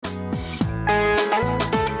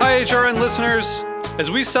HRN listeners.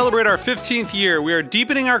 As we celebrate our 15th year, we are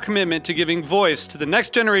deepening our commitment to giving voice to the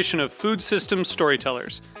next generation of food systems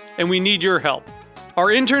storytellers, and we need your help. Our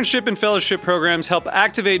internship and fellowship programs help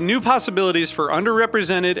activate new possibilities for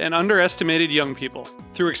underrepresented and underestimated young people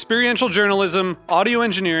through experiential journalism, audio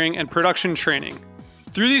engineering, and production training.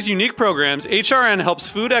 Through these unique programs, HRN helps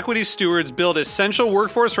food equity stewards build essential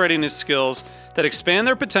workforce readiness skills that expand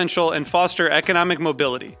their potential and foster economic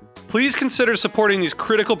mobility. Please consider supporting these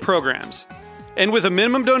critical programs. And with a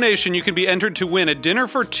minimum donation, you can be entered to win a dinner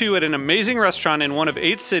for two at an amazing restaurant in one of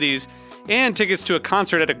 8 cities and tickets to a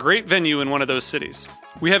concert at a great venue in one of those cities.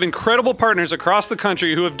 We have incredible partners across the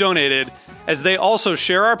country who have donated, as they also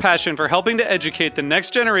share our passion for helping to educate the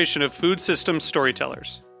next generation of food systems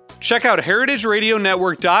storytellers. Check out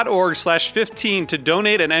heritageradionetwork.org/15 to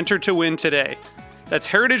donate and enter to win today. That's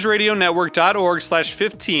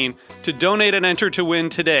heritageradionetwork.org/15 to donate and enter to win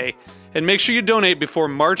today. And make sure you donate before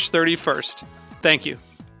March 31st. Thank you.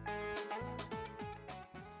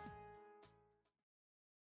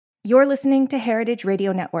 You're listening to Heritage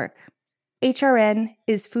Radio Network. HRN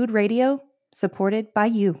is food radio supported by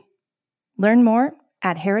you. Learn more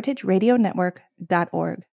at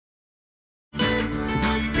heritageradionetwork.org.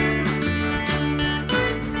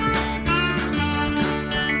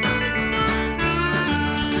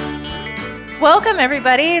 Welcome,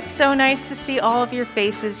 everybody. It's so nice to see all of your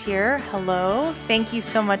faces here. Hello. Thank you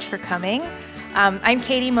so much for coming. I'm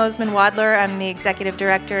Katie Mosman-Wadler. I'm the Executive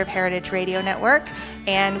Director of Heritage Radio Network,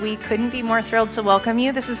 and we couldn't be more thrilled to welcome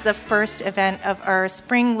you. This is the first event of our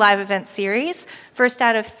Spring Live Event Series, first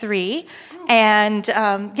out of 3. And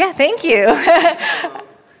thank you.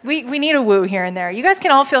 We need a woo here and there. You guys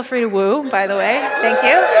can all feel free to woo, by the way. Thank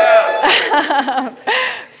you.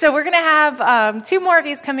 So we're going to have 2 more of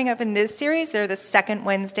these coming up in this series. They're the second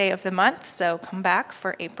Wednesday of the month, so come back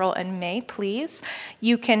for April and May, please.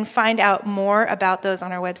 You can find out more about those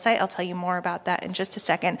on our website. I'll tell you more about that in just a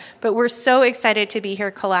second. But we're so excited to be here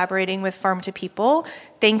collaborating with Farm to People.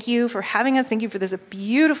 Thank you for having us. Thank you for this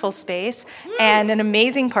beautiful space and an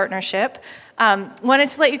amazing partnership. Wanted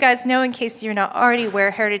to let you guys know, in case you're not already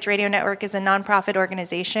aware, Heritage Radio Network is a nonprofit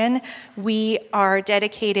organization. We are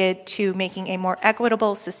dedicated to making a more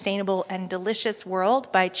equitable, sustainable, and delicious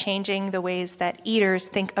world by changing the ways that eaters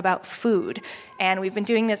think about food. And we've been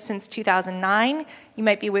doing this since 2009. You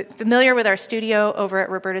might be familiar with our studio over at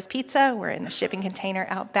Roberta's Pizza. We're in the shipping container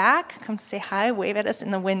out back. Come say hi, wave at us in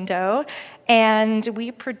the window. And we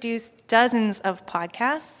produce dozens of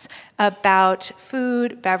podcasts about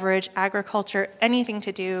food, beverage, agriculture, anything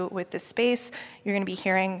to do with this space. You're going to be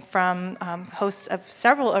hearing from hosts of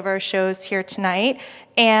several of our shows here tonight.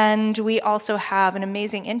 And we also have an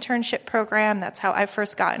amazing internship program. That's how I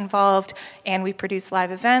first got involved. And we produce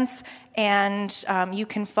live events. And you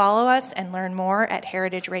can follow us and learn more at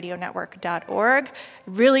heritageradionetwork.org.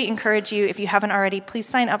 Really encourage you, if you haven't already, please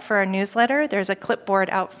sign up for our newsletter. There's a clipboard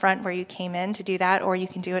out front where you came in to do that, or you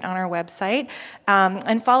can do it on our website.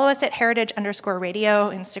 And follow us at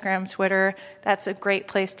heritage_radio, Instagram, Twitter. That's a great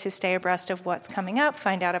place to stay abreast of what's coming up,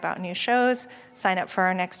 find out about new shows, sign up for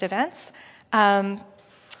our next events. And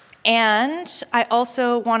I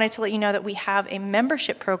also wanted to let you know that we have a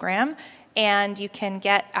membership program, and you can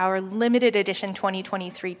get our limited edition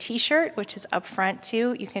 2023 t-shirt, which is up front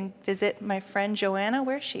too. You can visit my friend Joanna.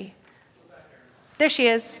 Where is she? There she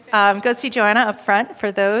is. Go see Joanna up front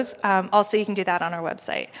for those. Also, you can do that on our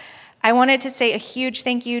website. I wanted to say a huge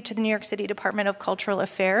thank you to the New York City Department of Cultural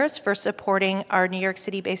Affairs for supporting our New York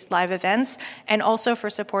City-based live events, and also for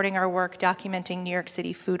supporting our work documenting New York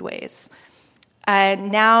City foodways.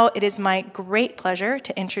 Now it is my great pleasure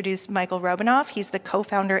to introduce Michael Robinoff. He's the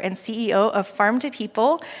co-founder and CEO of Farm to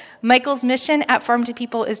People. Michael's mission at Farm to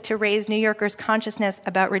People is to raise New Yorkers' consciousness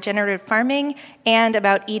about regenerative farming and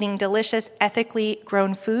about eating delicious, ethically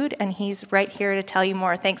grown food, and he's right here to tell you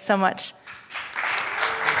more. Thanks so much.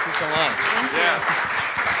 Thank you so much. Thank you. Yeah.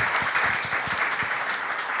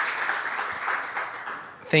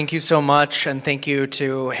 Thank you so much, and thank you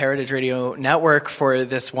to Heritage Radio Network for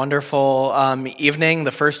this wonderful evening,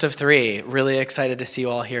 the first of 3. Really excited to see you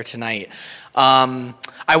all here tonight.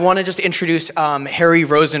 I want to just introduce Harry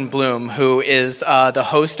Rosenblum, who is the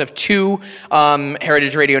host of 2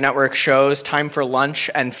 Heritage Radio Network shows, Time for Lunch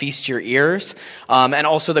and Feast Your Ears, and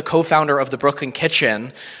also the co-founder of the Brooklyn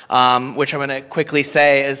Kitchen, which I'm going to quickly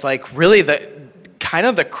say is like really the kind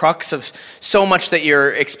of the crux of so much that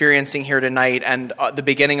you're experiencing here tonight, and the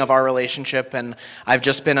beginning of our relationship. And I've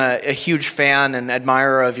just been a huge fan and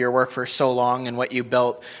admirer of your work for so long and what you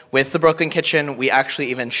built with the Brooklyn Kitchen. We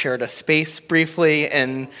actually even shared a space briefly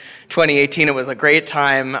in 2018. It was a great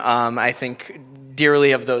time. I think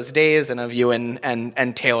dearly of those days and of you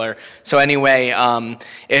and Taylor. So anyway,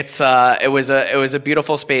 it was a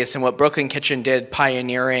beautiful space, and what Brooklyn Kitchen did,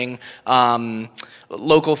 pioneering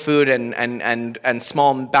local food and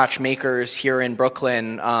small batch makers here in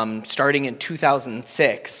Brooklyn, starting in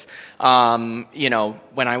 2006.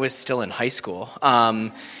 When I was still in high school.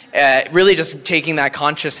 Really just taking that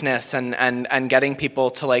consciousness and getting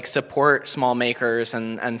people to like support small makers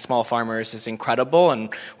and small farmers is incredible,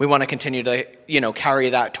 and we want to continue to carry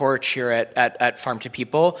that torch here at Farm to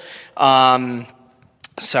People. Back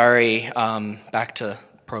to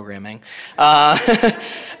programming.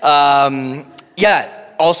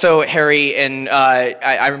 Also, Harry,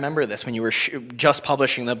 I remember this when you were just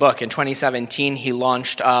publishing the book. In 2017, he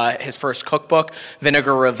launched his first cookbook,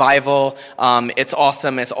 Vinegar Revival. It's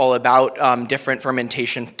awesome. It's all about different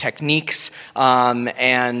fermentation techniques.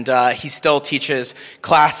 And he still teaches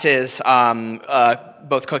classes,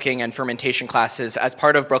 both cooking and fermentation classes, as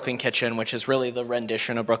part of Brooklyn Kitchen, which is really the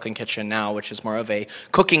rendition of Brooklyn Kitchen now, which is more of a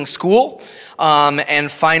cooking school.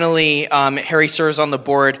 And finally, Harry serves on the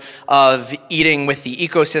board of Eating with the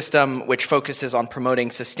Ecosystem, which focuses on promoting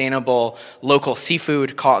sustainable local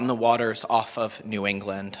seafood caught in the waters off of New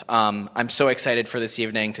England. I'm so excited for this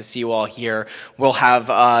evening to see you all here. We'll have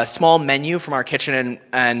a small menu from our kitchen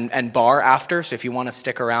and bar after, so if you want to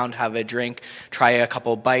stick around, have a drink, try a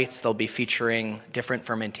couple bites, they'll be featuring different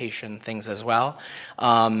fermentation things as well.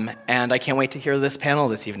 And I can't wait to hear this panel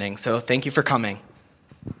this evening, so thank you for coming.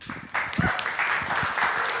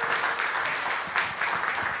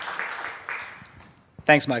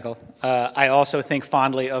 Thanks, Michael. I also think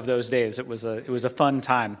fondly of those days. It was a fun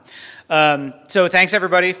time. So thanks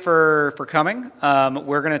everybody for coming.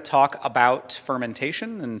 We're going to talk about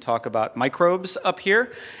fermentation and talk about microbes up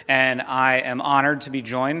here. And I am honored to be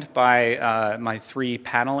joined by my three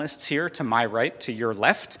panelists here to my right, to your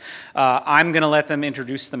left. I'm going to let them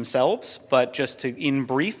introduce themselves, but just in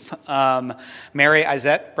brief, Mary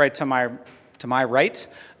Izette, right to my right,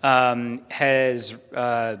 has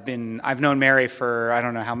been, I've known Mary for I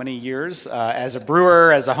don't know how many years, as a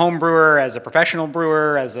brewer, as a home brewer, as a professional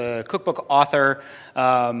brewer, as a cookbook author.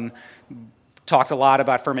 Talked a lot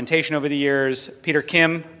about fermentation over the years. Peter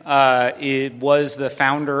Kim was the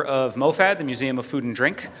founder of MoFad, the Museum of Food and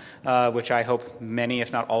Drink, which I hope many,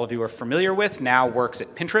 if not all of you, are familiar with. Now works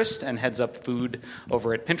at Pinterest and heads up food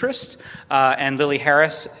over at Pinterest. And Lily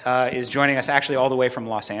Harris is joining us actually all the way from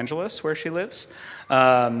Los Angeles, where she lives.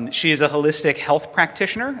 She's a holistic health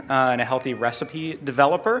practitioner and a healthy recipe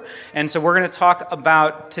developer. And so we're going to talk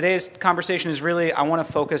about, today's conversation is really, I want to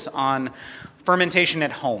focus on fermentation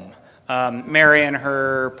at home. Mary and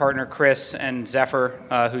her partner Chris and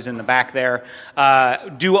Zephyr, who's in the back there,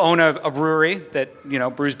 do own a brewery that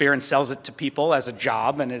brews beer and sells it to people as a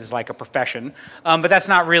job, and it is like a profession. But that's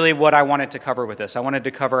not really what I wanted to cover with this. I wanted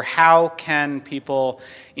to cover how can people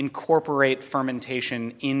incorporate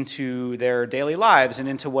fermentation into their daily lives and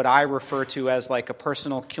into what I refer to as like a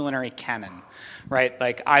personal culinary canon. Right?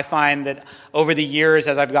 Like I find that over the years,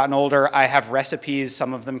 as I've gotten older, I have recipes.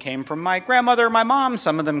 Some of them came from my grandmother, my mom.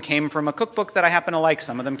 Some of them came from a cookbook that I happen to like.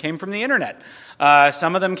 Some of them came from the internet.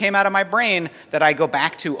 Some of them came out of my brain that I go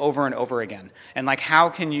back to over and over again. And like, how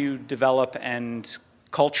can you develop and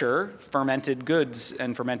culture fermented goods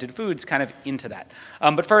and fermented foods kind of into that?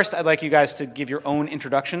 But first, I'd like you guys to give your own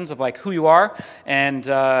introductions of like who you are and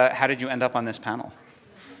how did you end up on this panel?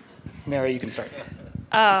 Mary, you can start.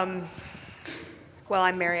 Well,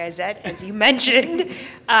 I'm Mary Izette, as you mentioned.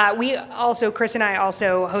 Chris and I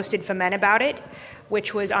also hosted Ferment About It,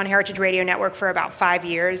 which was on Heritage Radio Network for about 5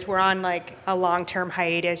 years. We're on like a long-term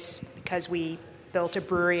hiatus because we built a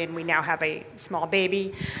brewery and we now have a small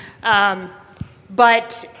baby. But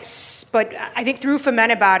I think through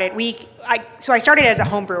Ferment About It, I started as a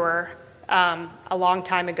home brewer a long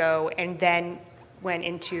time ago and then went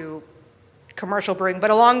into commercial brewing.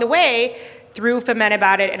 But along the way, through Ferment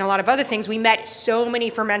About It and a lot of other things, we met so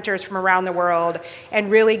many fermenters from around the world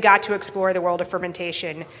and really got to explore the world of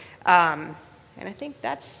fermentation. And I think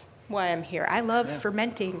that's why I'm here. I love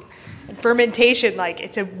fermenting and fermentation. Like,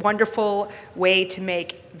 it's a wonderful way to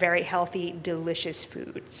make very healthy, delicious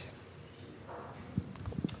foods.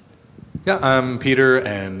 Yeah, I'm Peter,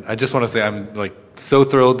 and I just want to say I'm like so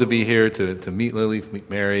thrilled to be here to meet Lily,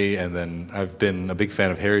 meet Mary, and then I've been a big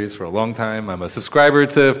fan of Harry's for a long time. I'm a subscriber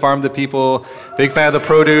to Farm to People, big fan of the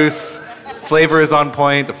produce. Flavor is on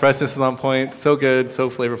point, the freshness is on point, so good,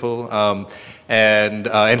 so flavorful. And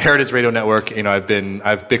Heritage Radio Network,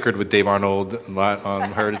 I've bickered with Dave Arnold a lot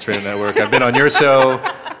on Heritage Radio Network. I've been on your show.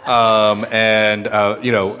 I've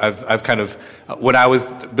kind of, when I was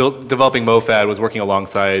developing MoFad, was working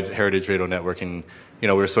alongside Heritage Radio Network, and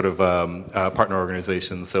we're sort of partner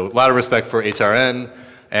organizations. So a lot of respect for HRN,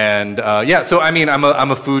 and So I mean, I'm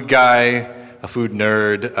a food guy, a food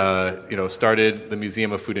nerd. Started the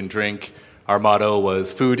Museum of Food and Drink. Our motto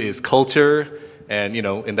was "Food is culture," and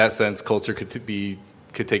in that sense, culture could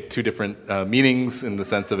take two different meanings, in the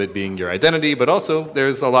sense of it being your identity, but also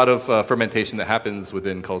there's a lot of fermentation that happens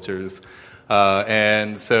within cultures.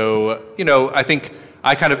 And so, I think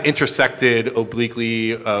I kind of intersected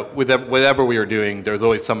obliquely with whatever we were doing. There's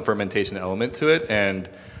always some fermentation element to it. And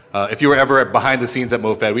if you were ever behind the scenes at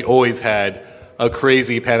MoFad, we always had a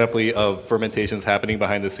crazy panoply of fermentations happening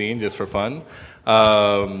behind the scene just for fun.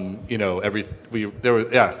 I don't even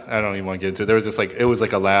want to get into it. There was it was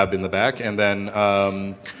like a lab in the back, and then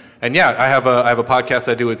I have a podcast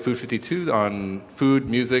I do with Food 52 on food,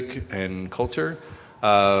 music, and culture.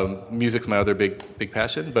 Music's my other big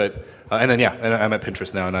passion, but and I'm at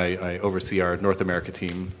Pinterest now, and I oversee our North America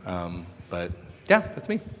team. That's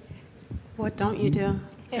me. What don't you do?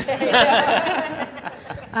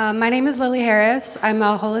 My name is Lily Harris. I'm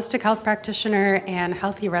a holistic health practitioner and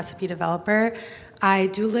healthy recipe developer. I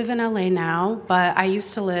do live in LA now, but I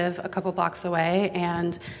used to live a couple blocks away,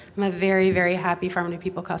 and I'm a very, very happy Farm to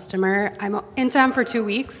People customer. I'm in town for 2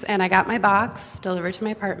 weeks, and I got my box delivered to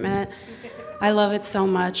my apartment. I love it so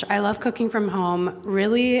much. I love cooking from home.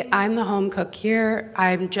 Really, I'm the home cook here.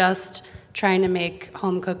 I'm just trying to make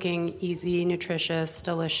home cooking easy, nutritious,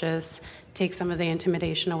 delicious, take some of the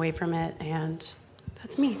intimidation away from it, and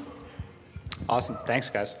that's me. Awesome. Thanks,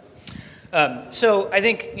 guys. So I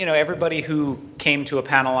think, everybody who came to a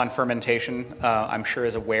panel on fermentation, I'm sure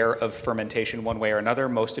is aware of fermentation one way or another.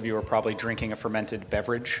 Most of you are probably drinking a fermented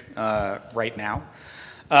beverage right now.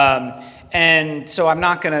 And so I'm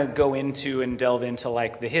not going to go into and delve into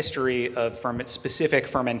the history of specific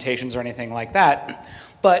fermentations or anything like that.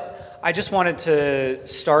 But I just wanted to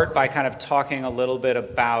start by kind of talking a little bit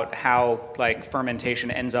about how fermentation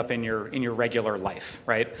ends up in your regular life,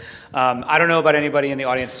 right? I don't know about anybody in the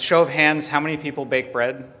audience. Show of hands, how many people bake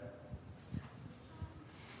bread?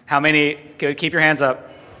 How many? Keep your hands up.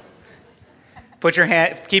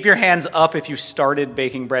 Keep your hands up if you started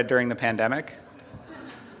baking bread during the pandemic.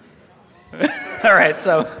 All right,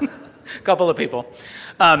 so a couple of people.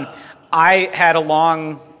 I had a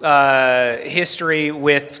long history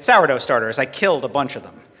with sourdough starters. I killed a bunch of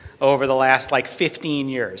them over the last 15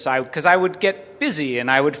 years. Because I would get busy and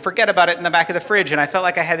I would forget about it in the back of the fridge, and I felt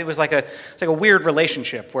like it was like a weird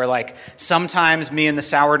relationship where sometimes me and the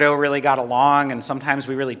sourdough really got along, and sometimes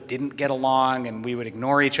we really didn't get along, and we would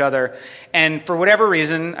ignore each other. And for whatever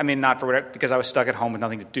reason, because I was stuck at home with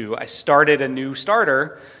nothing to do, I started a new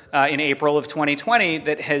starter in April of 2020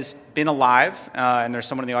 that has been alive, and there's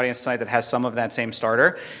someone in the audience tonight that has some of that same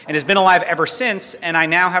starter, and has been alive ever since, and I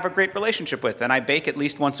now have a great relationship with, and I bake at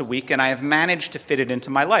least once a week, and I have managed to fit it into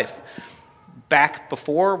my life. Back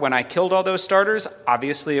before, when I killed all those starters,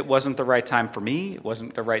 obviously it wasn't the right time for me, it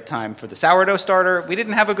wasn't the right time for the sourdough starter, we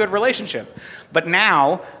didn't have a good relationship. But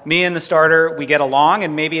now, me and the starter, we get along,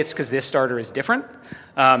 and maybe it's because this starter is different.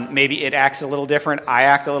 Maybe it acts a little different, I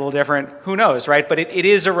act a little different, who knows, right? But it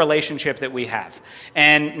is a relationship that we have.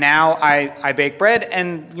 And now I bake bread,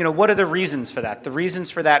 and what are the reasons for that? The reasons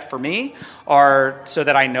for that for me are so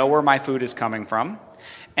that I know where my food is coming from,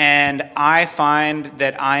 and I find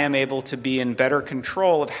that I am able to be in better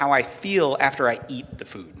control of how I feel after I eat the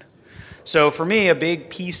food. So for me, a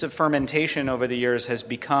big piece of fermentation over the years has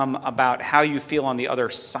become about how you feel on the other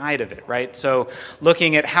side of it, right? So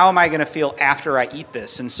looking at how am I going to feel after I eat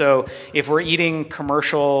this? And so if we're eating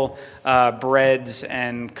commercial breads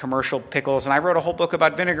and commercial pickles, and I wrote a whole book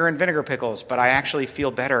about vinegar and vinegar pickles, but I actually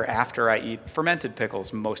feel better after I eat fermented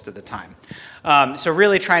pickles most of the time. So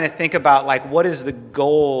really trying to think about what is the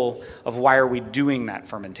goal of why are we doing that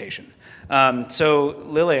fermentation? So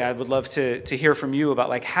Lily, I would love to hear from you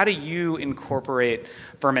about how do you incorporate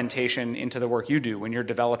fermentation into the work you do when you're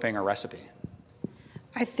developing a recipe?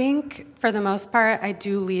 I think for the most part, I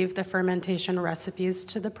do leave the fermentation recipes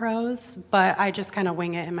to the pros, but I just kind of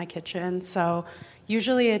wing it in my kitchen. So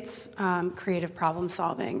usually it's creative problem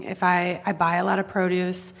solving. If I buy a lot of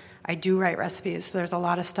produce, I do write recipes. So there's a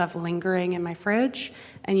lot of stuff lingering in my fridge,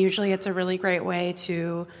 and usually it's a really great way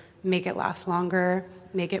to make it last longer,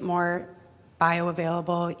 make it more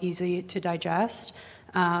bioavailable, easy to digest.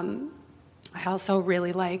 I also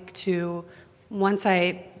really like to, once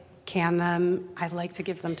I can them, I like to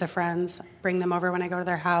give them to friends, bring them over when I go to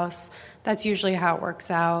their house. That's usually how it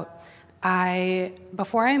works out.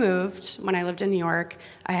 Before I moved, when I lived in New York,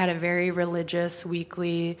 I had a very religious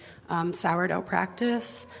weekly sourdough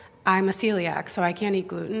practice. I'm a celiac, so I can't eat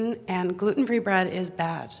gluten, and gluten-free bread is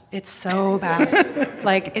bad. It's so bad.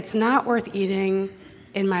 Like, it's not worth eating,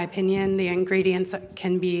 in my opinion. The ingredients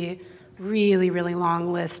can be really, really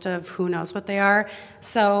long list of who knows what they are.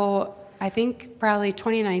 So I think probably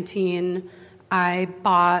 2019, I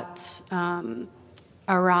bought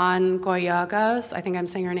Aran Goyagas. I think I'm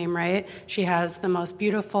saying her name right. She has the most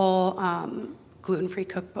beautiful gluten-free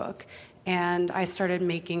cookbook, and I started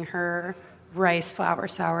making her rice flour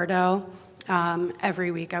sourdough.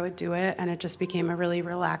 Every week I would do it, and it just became a really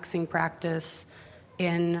relaxing practice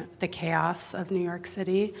in the chaos of New York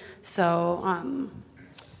City. So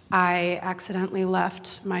I accidentally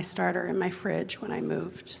left my starter in my fridge when I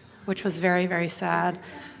moved, which was very, very sad.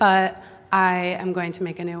 But I am going to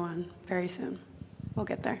make a new one very soon. We'll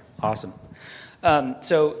get there. Awesome.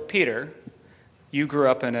 So, Peter, you grew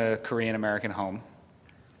up in a Korean-American home,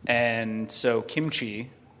 and so kimchi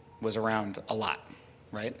was around a lot,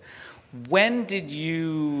 right? When did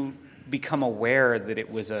you become aware that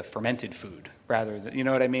it was a fermented food rather than, you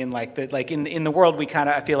know what I mean? Like that, like in the world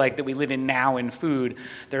I feel like that we live in now in food,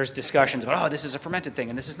 there's discussions about, oh, this is a fermented thing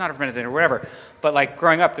and this is not a fermented thing or whatever. But like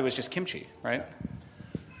growing up, there was just kimchi, right?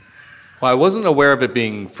 Well, I wasn't aware of it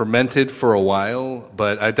being fermented for a while,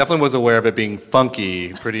 but I definitely was aware of it being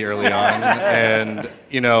funky pretty early on. And,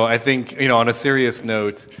 I think, on a serious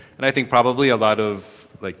note, and I think probably a lot of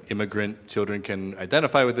like immigrant children can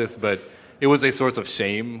identify with this, but it was a source of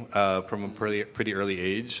shame from a pretty early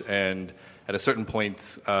age. And at a certain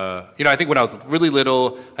point, I think when I was really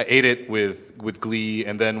little, I ate it with glee.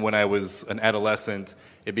 And then when I was an adolescent,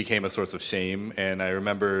 it became a source of shame. And I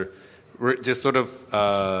remember just sort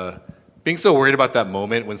of being so worried about that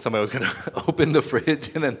moment when somebody was going to open the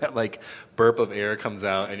fridge and then that like burp of air comes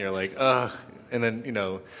out and you're like, ugh. And then,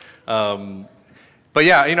 but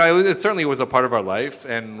yeah, it certainly was a part of our life,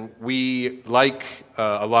 and we, like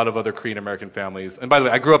a lot of other Korean American families, and by the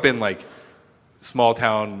way, I grew up in like small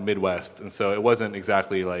town Midwest, and so it wasn't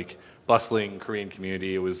exactly like bustling Korean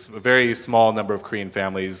community. It was a very small number of Korean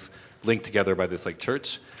families linked together by this like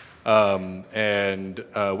church, and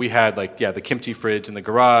we had like the kimchi fridge in the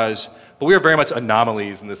garage, but we were very much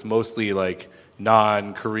anomalies in this mostly like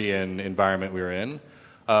non-Korean environment we were in.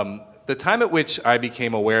 The time at which I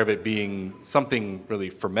became aware of it being something really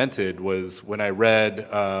fermented was when I read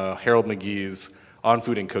Harold McGee's On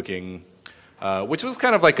Food and Cooking, which was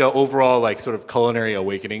kind of like an overall like sort of culinary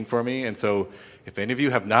awakening for me. And so if any of you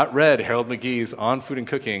have not read Harold McGee's On Food and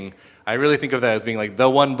Cooking, I really think of that as being like the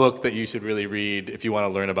one book that you should really read if you want to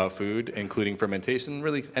learn about food, including fermentation,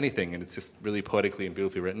 really anything. And it's just really poetically and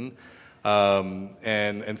beautifully written.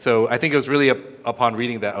 And so I think it was really upon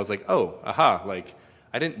reading that I was like, oh, aha, like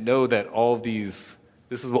I didn't know that all of this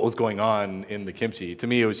is what was going on in the kimchi. To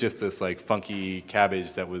me, it was just this like funky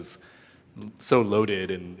cabbage that was so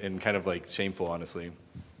loaded and kind of like shameful, honestly.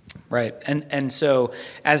 Right. And so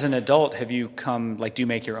as an adult, have you do you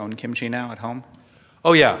make your own kimchi now at home?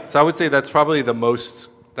 Oh yeah. So I would say that's probably the most,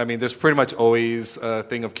 there's pretty much always a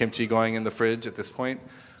thing of kimchi going in the fridge at this point.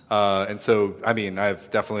 And so,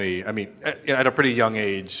 I've definitely, at a pretty young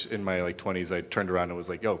age in my like 20s, I turned around and was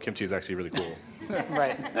like, yo, kimchi is actually really cool.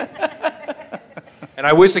 Right. And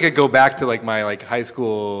I wish I could go back to like my like high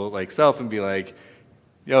school like self and be like,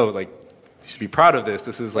 yo, like you should be proud of this.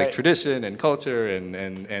 This is like tradition and culture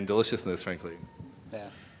and deliciousness, frankly.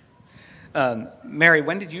 Yeah. Mary,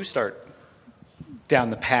 when did you start down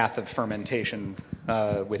the path of fermentation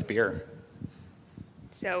with beer?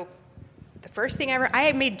 So the first thing I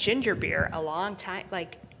had made ginger beer a long time,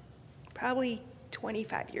 like probably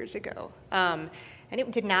 25 years ago. And it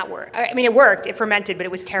did not work. It worked. It fermented, but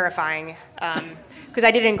it was terrifying because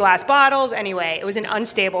I did it in glass bottles. Anyway, it was an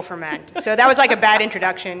unstable ferment. So that was like a bad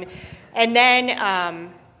introduction. And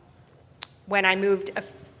then when I moved,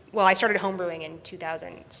 I started homebrewing in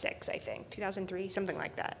 2006, I think. 2003, something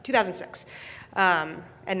like that. 2006. And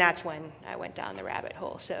that's when I went down the rabbit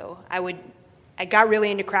hole. So I got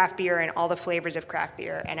really into craft beer and all the flavors of craft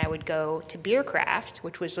beer, and I would go to Beer Craft,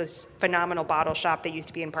 which was this phenomenal bottle shop that used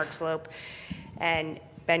to be in Park Slope. And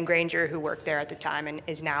Ben Granger, who worked there at the time and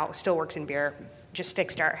still works in beer, just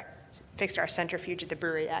fixed our centrifuge at the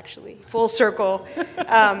brewery, actually. Full circle.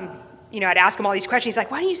 I'd ask him all these questions. He's like,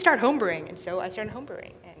 why don't you start homebrewing? And so I started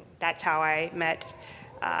homebrewing. And that's how I met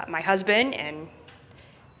my husband, and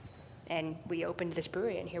we opened this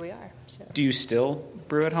brewery, and here we are. So. Do you still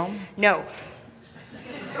brew at home? No.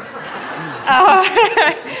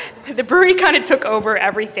 The brewery kind of took over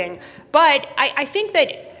everything. But I think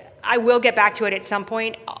that I will get back to it at some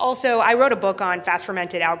point. Also, I wrote a book on fast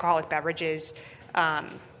fermented alcoholic beverages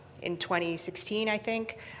in 2016, I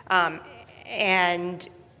think. And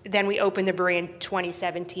then we opened the brewery in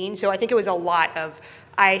 2017. So I think it was a lot of,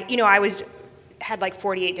 had like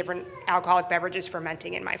 48 different alcoholic beverages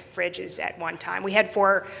fermenting in my fridges at one time. We had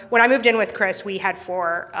 4, when I moved in with Chris, we had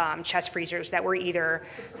 4 chest freezers that were either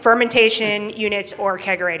fermentation units or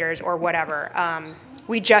kegerators or whatever.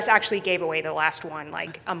 We just actually gave away the last one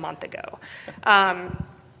like a month ago.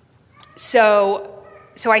 So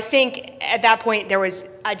I think at that point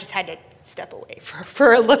I just had to step away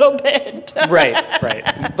for a little bit. Right.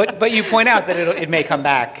 But you point out that it may come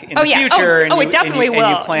back in the yeah. future. It definitely will.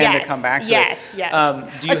 And you plan to come back to it. Yes.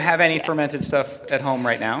 Do you have any fermented stuff at home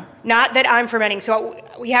right now? Not that I'm fermenting. So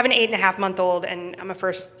we have an 8.5-month-old, and I'm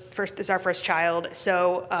this is our first child.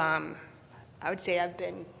 So I would say I've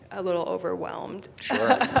been a little overwhelmed.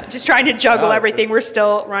 Sure. Just trying to juggle everything. We're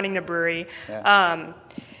still running the brewery. Yeah.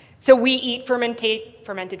 So we eat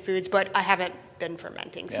fermented foods, but I haven't been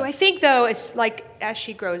fermenting. So I think, though, it's like as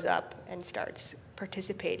she grows up and starts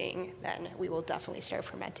participating, then we will definitely start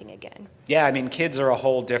fermenting again. Yeah, I mean, kids are a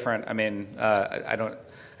whole different. I mean, I don't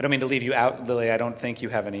mean to leave you out, Lily. I don't think you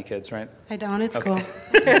have any kids, right? I don't. It's cool.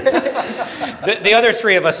 The other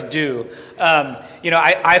 3 of us do.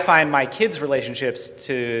 I find my kids' relationships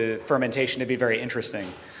to fermentation to be very interesting.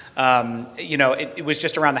 It was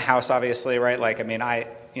just around the house, obviously, right? Like, I mean, I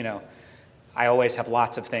always have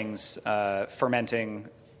lots of things fermenting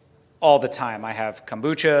all the time. I have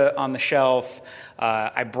kombucha on the shelf.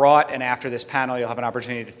 I brought, and after this panel, you'll have an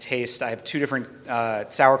opportunity to taste. I have 2 different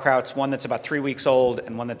sauerkrauts, one that's about 3 weeks old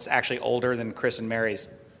and one that's actually older than Chris and Mary's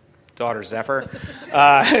daughter, Zephyr.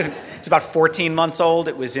 It's about 14 months old.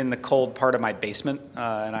 It was in the cold part of my basement,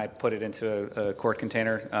 and I put it into a quart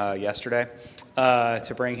container yesterday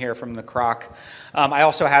to bring here from the crock. I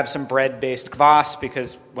also have some bread-based kvass,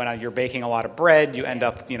 because when you're baking a lot of bread, you end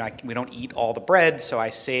up, we don't eat all the bread, so I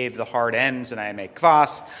save the hard ends and I make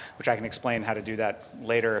kvass, which I can explain how to do that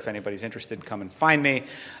later. If anybody's interested, come and find me.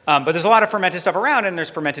 But there's a lot of fermented stuff around, and there's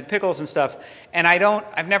fermented pickles and stuff, and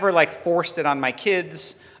I've never forced it on my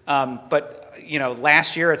kids. But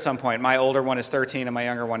last year at some point, my older one is 13 and my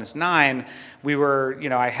younger one is 9.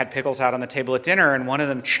 I had pickles out on the table at dinner, and one of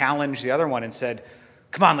them challenged the other one and said,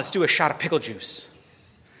 "Come on, let's do a shot of pickle juice."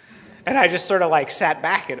 And I just sort of sat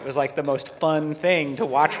back, and it was the most fun thing to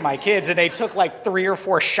watch my kids, and they took 3 or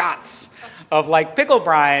 4 shots of pickle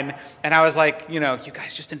brine, and I was like, you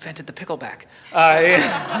guys just invented the pickleback.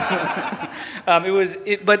 But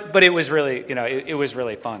it was really, it was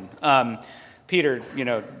really fun. Peter,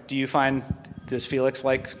 does Felix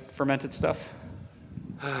like fermented stuff?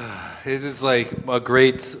 It is a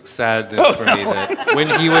great sadness for me that when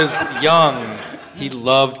he was young, he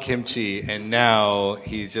loved kimchi, and now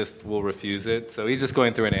he just will refuse it. So he's just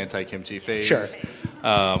going through an anti-kimchi phase. Sure.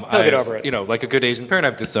 He'll get over it. Like a good Asian parent,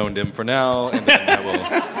 I've disowned him for now, and then I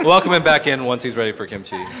will welcome him back in once he's ready for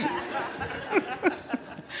kimchi.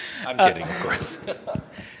 I'm kidding, of course.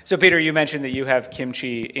 So, Peter, you mentioned that you have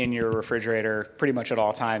kimchi in your refrigerator pretty much at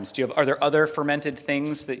all times. Are there other fermented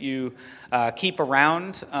things that you keep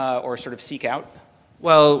around or sort of seek out?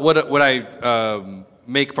 Well, what I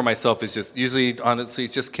make for myself is just usually, honestly,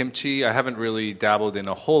 it's just kimchi. I haven't really dabbled in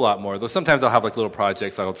a whole lot more, though sometimes I'll have little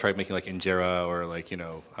projects. I'll try making injera or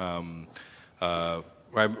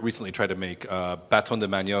I recently tried to make bâton de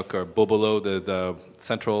manioc or bobolo, the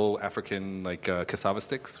Central African cassava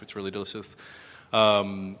sticks, which are really delicious.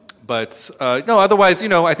 Otherwise,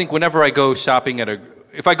 I think whenever I go shopping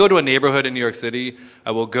if I go to a neighborhood in New York City,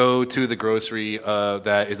 I will go to the grocery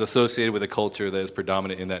that is associated with a culture that is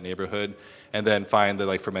predominant in that neighborhood, and then find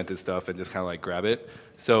the fermented stuff and just kind of grab it.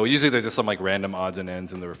 So usually there's just some random odds and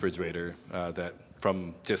ends in the refrigerator that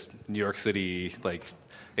from just New York City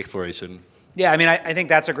exploration. Yeah, I mean, I think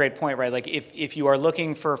that's a great point, right? If you are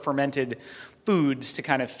looking for fermented foods to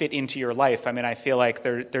kind of fit into your life, I mean, I feel like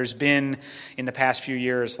there's been, in the past few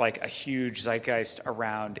years, a huge zeitgeist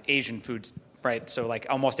around Asian foods, right? So,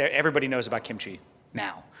 almost everybody knows about kimchi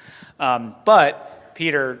now. But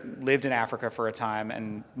Peter lived in Africa for a time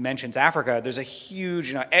and mentions Africa. There's a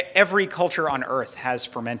huge, every culture on earth has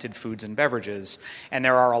fermented foods and beverages, and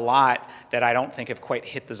there are a lot that I don't think have quite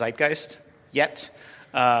hit the zeitgeist yet.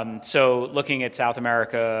 So looking at South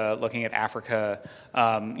America, looking at Africa,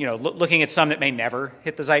 looking at some that may never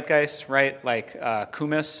hit the zeitgeist, right?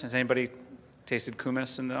 Kumis. Has anybody tasted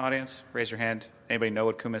kumis in the audience? Raise your hand. Anybody know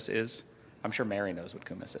what kumis is? I'm sure Mary knows what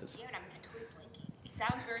kumis is. Yeah, I'm totally blanking. It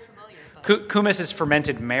sounds very familiar. Kumis is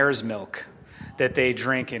fermented mare's milk that they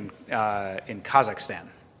drink in Kazakhstan.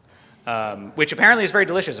 which apparently is very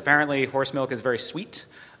delicious. Apparently horse milk is very sweet.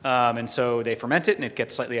 And so they ferment it, and it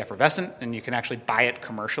gets slightly effervescent, and you can actually buy it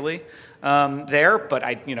commercially there, but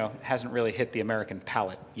hasn't really hit the American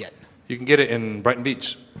palate yet. You can get it in Brighton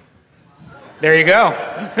Beach. There you go.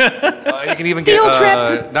 You can even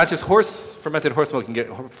get not just fermented horse milk, you can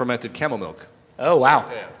get fermented camel milk. Oh, wow.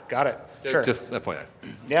 Yeah. Got it. Sure. Just FYI.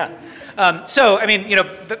 Yeah. So I mean,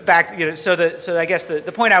 back. So I guess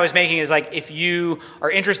the point I was making is like if you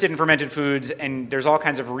are interested in fermented foods, and there's all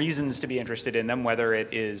kinds of reasons to be interested in them, whether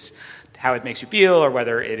it is how it makes you feel, or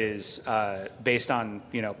whether it is based on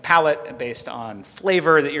palate, based on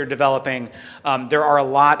flavor that you're developing. There are a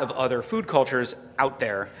lot of other food cultures out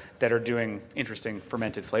there that are doing interesting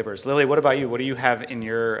fermented flavors. Lily, what about you? What do you have in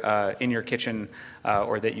your kitchen,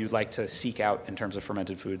 or that you'd like to seek out in terms of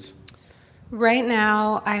fermented foods? Right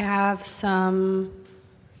now, I have some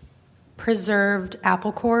preserved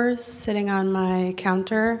apple cores sitting on my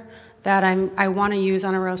counter that I want to use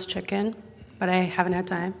on a roast chicken, but I haven't had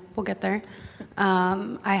time. We'll get there.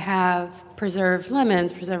 I have preserved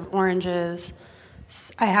lemons, preserved oranges.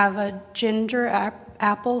 I have a ginger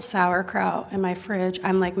apple sauerkraut in my fridge.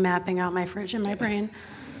 I'm like mapping out my fridge in my brain.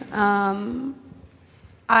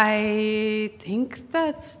 I think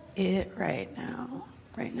that's it right now.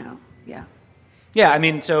 Yeah. Yeah, I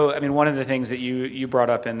mean, one of the things that you brought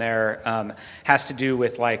up in there has to do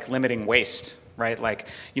with like limiting waste, right? Like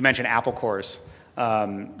you mentioned apple cores.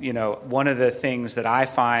 One of the things that I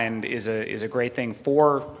find is a great thing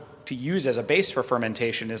to use as a base for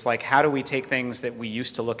fermentation is like how do we take things that we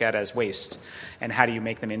used to look at as waste, and how do you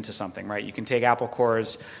make them into something, right? You can take apple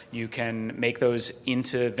cores, you can make those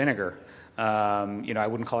into vinegar. I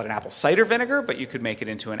wouldn't call it an apple cider vinegar, but you could make it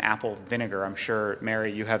into an apple vinegar. I'm sure,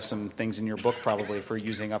 Mary, you have some things in your book probably for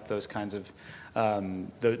using up those kinds of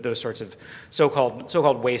those sorts of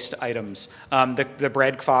so-called waste items. The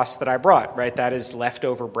bread kvass that I brought, right? That is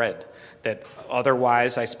leftover bread that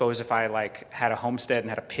otherwise, I suppose, if I had a homestead and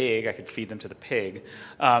had a pig, I could feed them to the pig.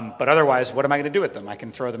 But otherwise, what am I going to do with them? I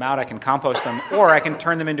can throw them out, I can compost them, or I can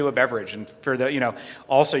turn them into a beverage. And for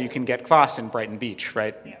also you can get kvass in Brighton Beach,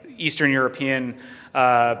 right? Eastern European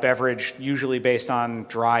beverage, usually based on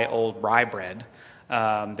dry old rye bread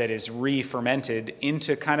that is re-fermented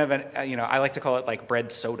into kind of I like to call it like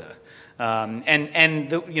bread soda.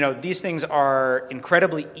 These things are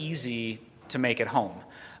incredibly easy to make at home.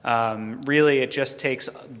 Really, it just takes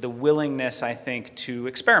the willingness, I think, to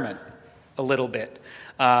experiment a little bit,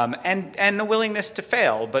 and the willingness to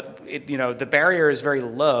fail. But the barrier is very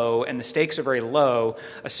low, and the stakes are very low,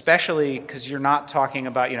 especially because you're not talking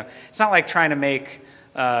about it's not like trying to make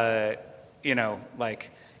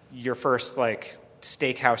your first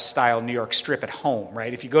steakhouse style New York strip at home,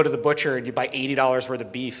 right? If you go to the butcher and you buy $80 worth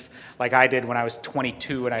of beef, like I did when I was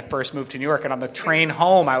 22 and I first moved to New York, and on the train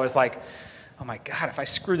home I was like, oh my God, if I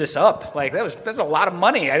screw this up, that's a lot of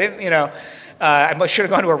money. I didn't, I should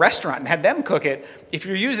have gone to a restaurant and had them cook it. If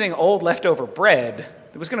you're using old leftover bread,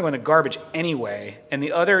 it was going to go in the garbage anyway. And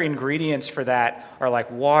the other ingredients for that are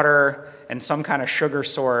like water and some kind of sugar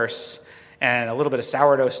source and a little bit of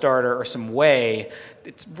sourdough starter or some whey.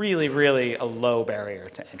 It's really, really a low barrier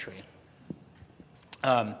to entry.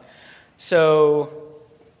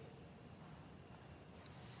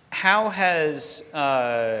 How has,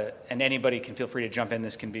 and anybody can feel free to jump in,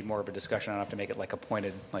 this can be more of a discussion, I don't have to make it like a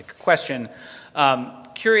pointed question.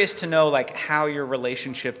 Curious to know how your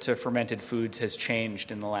relationship to fermented foods has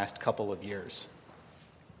changed in the last couple of years.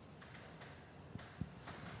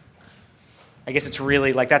 I guess it's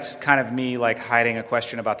really that's kind of me hiding a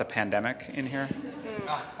question about the pandemic in here.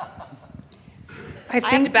 I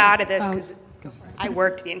have to bow out of this because I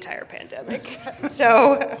worked the entire pandemic.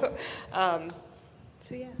 So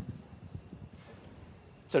yeah.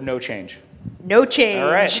 So no change. No change.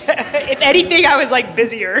 All right. If anything, I was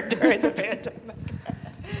busier during the pandemic.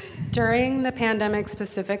 During the pandemic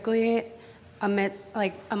specifically,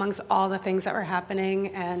 amongst all the things that were happening,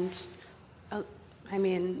 and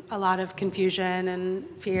a lot of confusion and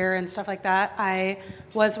fear and stuff like that, I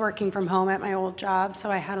was working from home at my old job, so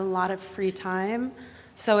I had a lot of free time.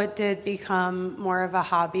 So it did become more of a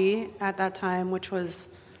hobby at that time, which was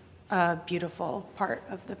a beautiful part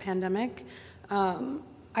of the pandemic.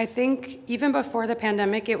 I think even before the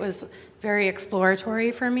pandemic, it was very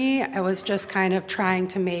exploratory for me. I was just kind of trying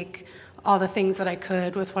to make all the things that I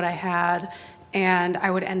could with what I had, and I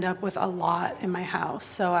would end up with a lot in my house.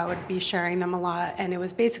 So I would be sharing them a lot, and it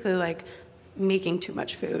was basically making too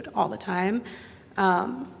much food all the time.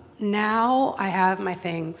 Now I have my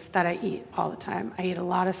things that I eat all the time. I eat a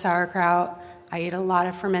lot of sauerkraut. I eat a lot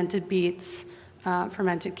of fermented beets,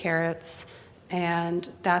 fermented carrots, and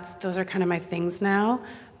those are kind of my things now.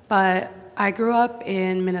 But I grew up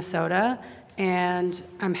in Minnesota, and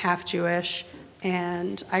I'm half Jewish,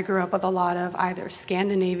 and I grew up with a lot of either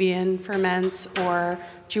Scandinavian ferments or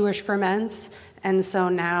Jewish ferments, and so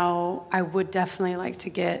now I would definitely like to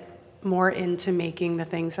get more into making the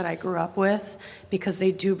things that I grew up with, because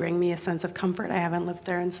they do bring me a sense of comfort. I haven't lived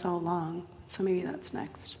there in so long, so maybe that's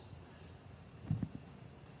next.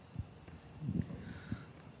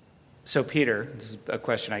 So Peter, this is a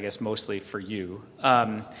question I guess mostly for you.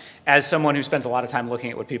 As someone who spends a lot of time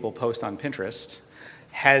looking at what people post on Pinterest,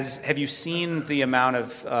 have you seen the amount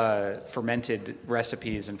of fermented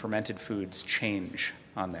recipes and fermented foods change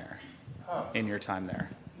on there in your time there?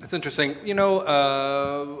 That's interesting. You know,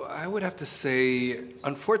 I would have to say,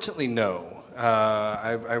 unfortunately, no.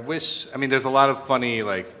 I wish, I mean, there's a lot of funny,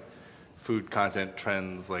 like, food content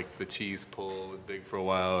trends, like the cheese pull was big for a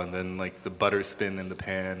while, and then like the butter spin in the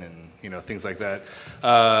pan, and you know, things like that.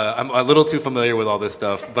 I'm a little too familiar with all this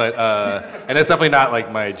stuff, but and it's definitely not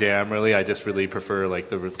like my jam, really. I just really prefer like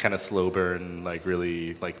the kind of slow burn, like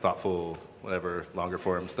really like thoughtful, whatever, longer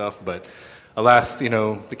form stuff. But alas, you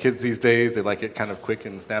know, the kids these days, they like it kind of quick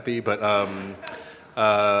and snappy. But and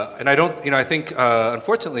I don't, you know, I think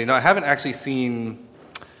unfortunately, no, I haven't actually seen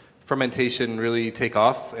fermentation really take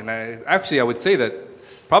off, and I would say that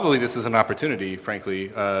probably this is an opportunity, frankly,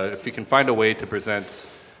 if you can find a way to present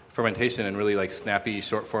fermentation in really like snappy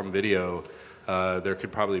short form video, there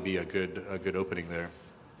could probably be a good opening there.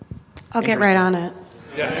 I'll get right on it.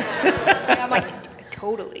 Yes. I'm like,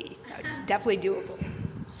 totally. It's definitely doable.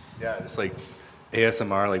 Yeah, it's like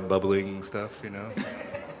ASMR, like bubbling stuff, you know.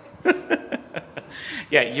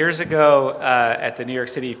 Yeah, years ago at the New York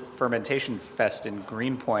City Fermentation Fest in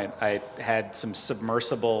Greenpoint, I had some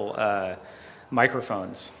submersible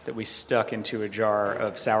microphones that we stuck into a jar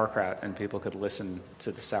of sauerkraut, and people could listen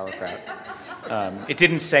to the sauerkraut. It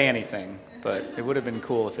didn't say anything, but it would have been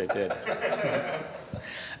cool if it did.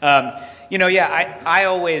 You know, yeah, I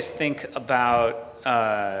always think about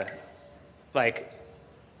like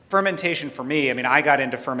fermentation for me. I mean, I got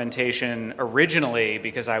into fermentation originally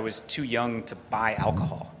because I was too young to buy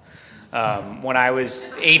alcohol. When I was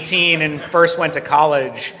 18 and first went to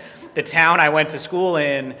college, the town I went to school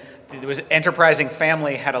in, there was an enterprising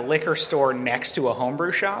family had a liquor store next to a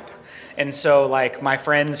homebrew shop. And so, like, my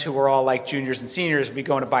friends who were all, like, juniors and seniors would be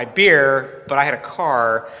going to buy beer, but I had a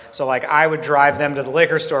car. So, like, I would drive them to the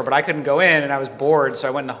liquor store, but I couldn't go in, and I was bored. So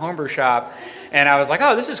I went in the homebrew shop, and I was like,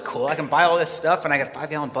 oh, this is cool. I can buy all this stuff, and I got a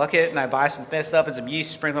 5-gallon bucket, and I buy some this stuff and some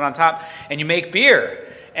yeast, sprinkle it on top, and you make beer.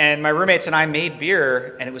 And my roommates and I made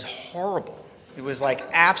beer, and it was horrible. It was, like,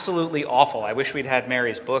 absolutely awful. I wish we'd had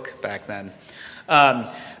Mary's book back then.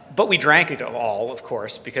 But we drank it all, of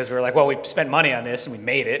course, because we were like, well, we spent money on this, and we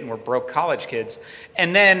made it, and we're broke college kids.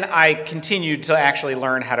 And then I continued to actually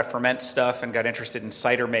learn how to ferment stuff and got interested in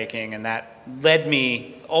cider making, and that led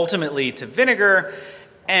me ultimately to vinegar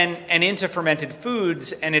and into fermented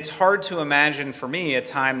foods. And it's hard to imagine for me a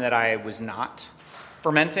time that I was not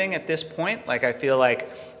fermenting at this point. Like, I feel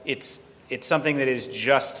like it's something that is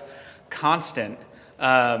just constant.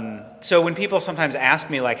 So when people sometimes ask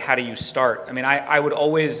me, like, how do you start? I mean, I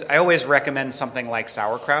always recommend something like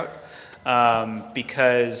sauerkraut,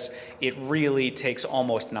 because it really takes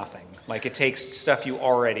almost nothing. Like, it takes stuff you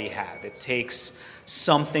already have. It takes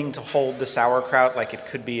something to hold the sauerkraut, like it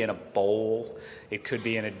could be in a bowl, it could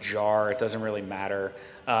be in a jar, it doesn't really matter.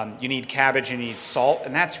 You need cabbage, you need salt,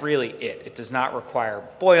 and that's really it. It does not require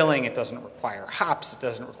boiling, it doesn't require hops, it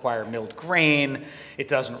doesn't require milled grain, it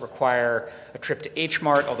doesn't require a trip to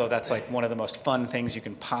H-Mart, although that's like one of the most fun things you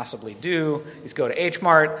can possibly do is go to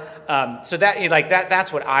H-Mart. So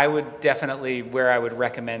that's what I would definitely, where I would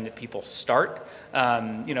recommend that people start.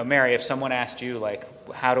 You know, Mary, if someone asked you,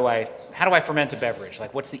 like, how do I ferment a beverage?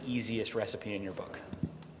 Like, what's the easiest recipe in your book?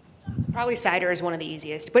 Probably cider is one of the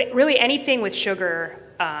easiest, but really anything with sugar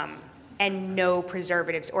and no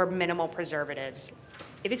preservatives or minimal preservatives.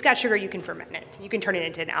 If it's got sugar, you can ferment it. You can turn it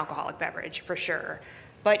into an alcoholic beverage for sure.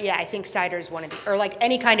 But yeah, I think cider is one of the, or like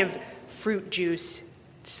any kind of fruit juice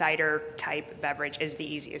cider type beverage is the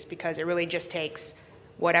easiest, because it really just takes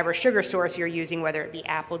whatever sugar source you're using, whether it be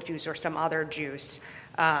apple juice or some other juice,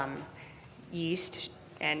 yeast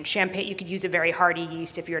and champagne. You could use a very hearty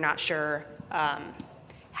yeast if you're not sure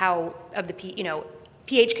how of the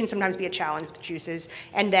pH can sometimes be a challenge with juices,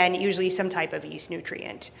 and then usually some type of yeast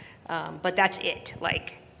nutrient. But that's it.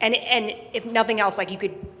 Like, and if nothing else, like, you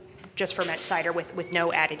could just ferment cider with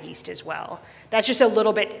no added yeast as well. That's just a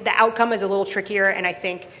little bit. The outcome is a little trickier, and I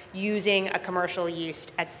think using a commercial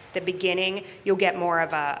yeast at the beginning, you'll get more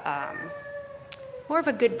of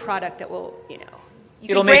a good product that will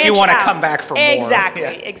It'll make you branch want to out. come back for more. Exactly, Yeah.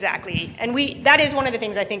 exactly. And that is one of the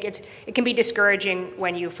things I think it can be discouraging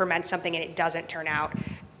when you ferment something and it doesn't turn out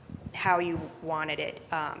how you wanted it.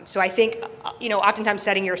 So I think, oftentimes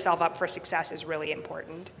setting yourself up for success is really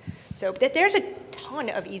important. So there's a ton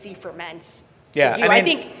of easy ferments to do. I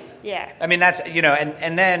think, yeah. I mean, that's,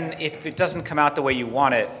 and then if it doesn't come out the way you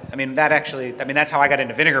want it, that's how I got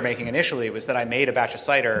into vinegar making initially, was that I made a batch of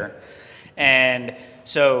cider. And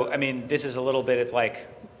so, this is a little bit of like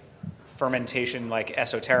fermentation, like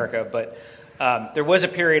esoterica, but there was a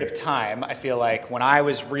period of time, I feel like, when I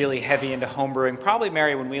was really heavy into homebrewing, probably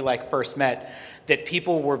Mary, when we first met, that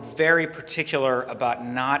people were very particular about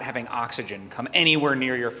not having oxygen come anywhere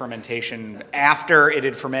near your fermentation after it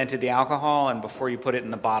had fermented the alcohol and before you put it in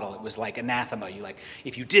the bottle. It was like anathema.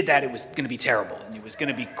 If you did that, it was going to be terrible, and it was going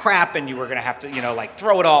to be crap, and you were going to have to,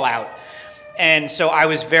 throw it all out. And so I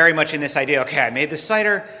was very much in this idea, okay, I made this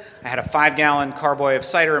cider. I had a 5-gallon carboy of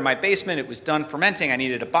cider in my basement. It was done fermenting. I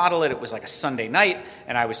needed to bottle it. It was like a Sunday night,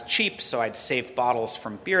 and I was cheap, so I'd saved bottles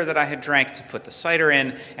from beer that I had drank to put the cider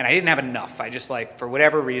in, and I didn't have enough. I just, for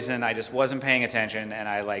whatever reason, I just wasn't paying attention, and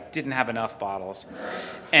I, didn't have enough bottles.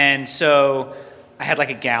 And so I had,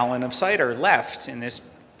 a gallon of cider left in this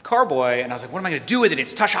carboy, and I was like, what am I going to do with it?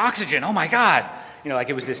 It's touch oxygen. Oh, my God.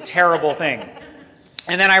 It was this terrible thing.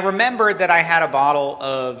 And then I remembered that I had a bottle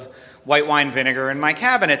of white wine vinegar in my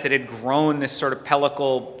cabinet that had grown this sort of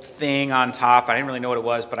pellicle thing on top. I didn't really know what it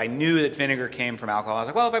was, but I knew that vinegar came from alcohol. I was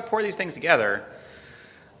like, well, if I pour these things together,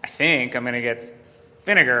 I think I'm going to get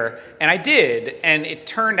vinegar. And I did. And it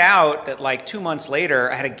turned out that 2 months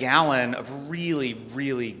later, I had a gallon of really,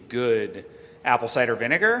 really good apple cider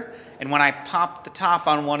vinegar. And when I popped the top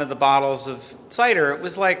on one of the bottles of cider, it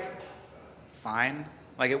was fine.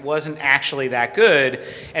 It wasn't actually that good.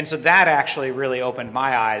 And so that actually really opened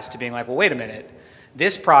my eyes to being well, wait a minute.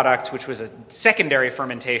 This product, which was a secondary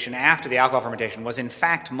fermentation after the alcohol fermentation, was in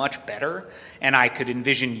fact much better, and I could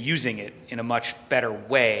envision using it in a much better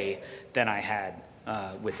way than I had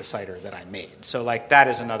with the cider that I made. So that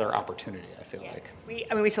is another opportunity, I feel like.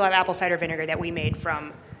 We still have apple cider vinegar that we made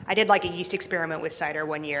from, I did a yeast experiment with cider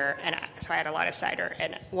one year, and so I had a lot of cider,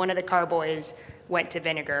 and one of the carboys went to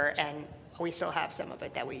vinegar, and we still have some of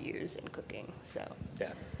it that we use in cooking. So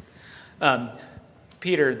yeah.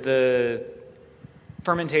 Peter, the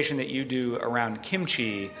fermentation that you do around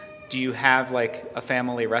kimchi, do you have a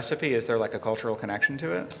family recipe? Is there a cultural connection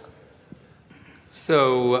to it?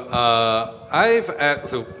 So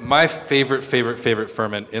so my favorite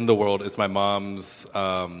ferment in the world is my mom's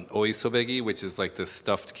oisobegi, which is the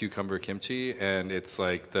stuffed cucumber kimchi, and it's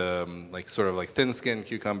sort of thin-skinned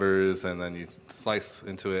cucumbers, and then you slice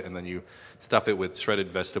into it, and then you stuff it with shredded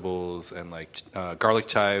vegetables and garlic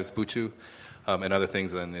chives, buchu, and other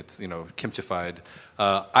things, and it's kimchified.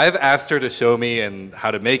 I've asked her to show me and how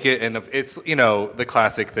to make it, and it's the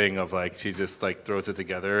classic thing of she just throws it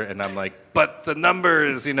together, and I'm but the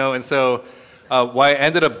numbers, and so what I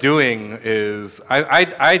ended up doing is I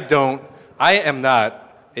am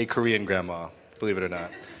not a Korean grandma, believe it or not.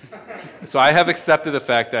 So I have accepted the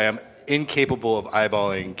fact that I am incapable of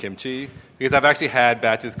eyeballing kimchi, because I've actually had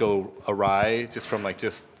batches go awry just from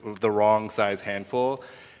just the wrong size handful.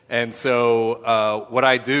 And so what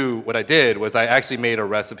I did was I actually made a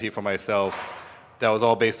recipe for myself that was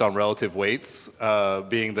all based on relative weights,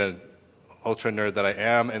 being the ultra nerd that I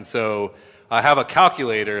am. And so I have a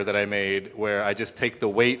calculator that I made where I just take the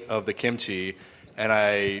weight of the kimchi and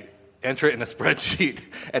I enter it in a spreadsheet,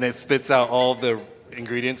 and it spits out all of the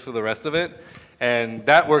ingredients for the rest of it. And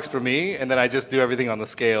that works for me, and then I just do everything on the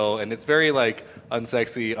scale, and it's very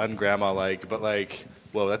unsexy, ungrandma-like, but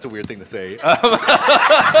whoa, that's a weird thing to say.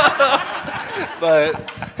 But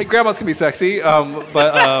hey, grandmas can be sexy.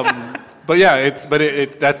 But yeah,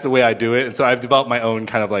 that's the way I do it, and so I've developed my own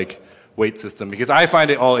kind of weight system, because I find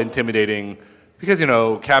it all intimidating, because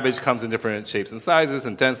cabbage comes in different shapes and sizes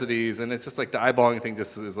and densities, and it's just the eyeballing thing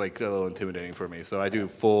just is a little intimidating for me. So I do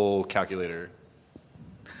full calculator.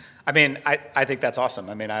 I think that's awesome.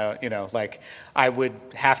 I would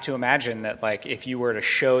have to imagine that if you were to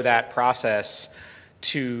show that process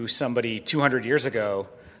to somebody 200 years ago,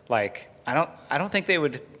 I don't think they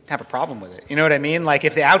would have a problem with it. You know what I mean?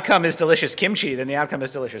 If the outcome is delicious kimchi, then the outcome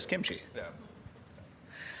is delicious kimchi.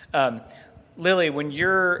 Yeah. Lily, when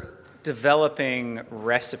you're developing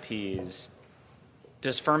recipes,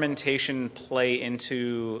 does fermentation play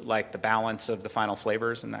into the balance of the final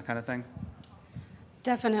flavors and that kind of thing?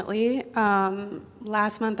 Definitely.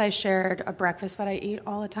 Last month I shared a breakfast that I eat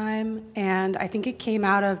all the time, and I think it came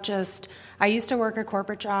out of I used to work a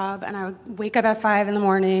corporate job, and I would wake up at 5 in the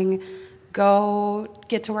morning, go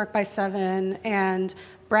get to work by 7, and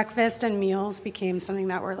breakfast and meals became something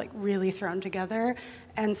that were like really thrown together.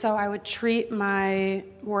 And so I would treat my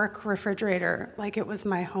work refrigerator like it was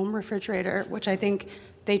my home refrigerator, which I think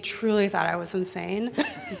they truly thought I was insane.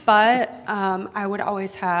 But I would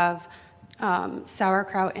always have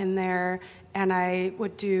sauerkraut in there, and I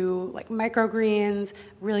would do like microgreens,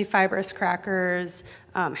 really fibrous crackers,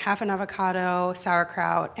 half an avocado,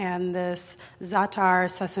 sauerkraut, and this za'atar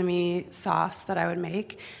sesame sauce that I would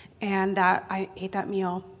make. And that I ate that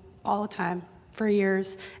meal all the time for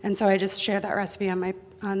years. And so I just shared that recipe on my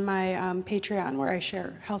Patreon, where I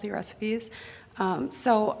share healthy recipes.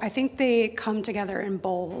 So I think they come together in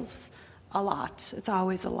bowls a lot. It's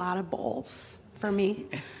always a lot of bowls for me.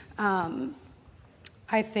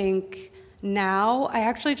 I think now I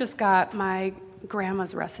actually just got my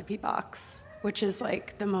grandma's recipe box, which is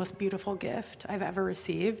like the most beautiful gift I've ever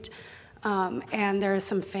received. And there's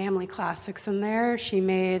some family classics in there. She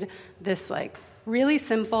made this like really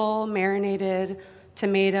simple marinated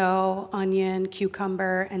tomato, onion,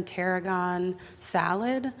 cucumber, and tarragon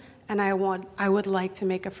salad. And I would like to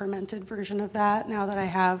make a fermented version of that now that I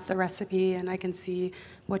have the recipe and I can see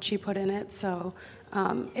what she put in it. So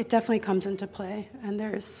it definitely comes into play. And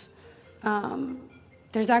there's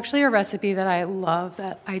actually a recipe that I love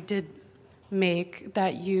that I did make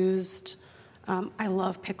that used, I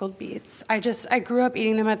love pickled beets. I grew up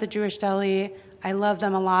eating them at the Jewish deli. I love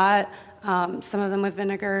them a lot. Some of them with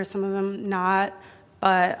vinegar, some of them not.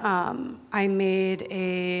 But I made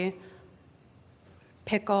a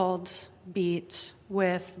pickled beet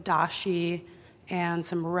with dashi and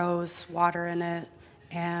some rose water in it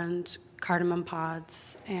and cardamom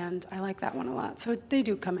pods, and I like that one a lot. So they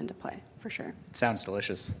do come into play, for sure. Sounds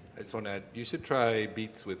delicious. I just want to add, you should try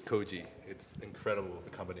beets with koji. It's incredible, the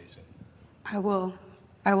combination. I will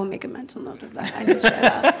make a mental note of that. I need to try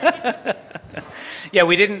that. Yeah,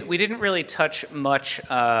 we didn't really touch much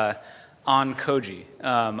on koji.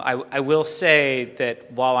 I will say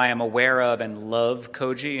that while I am aware of and love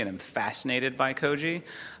koji and am fascinated by koji,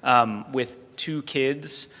 with 2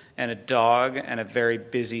 kids and a dog and a very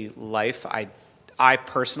busy life, I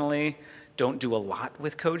personally don't do a lot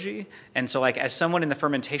with koji. And so like as someone in the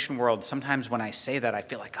fermentation world, sometimes when I say that, I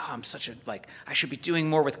feel like, oh, I should be doing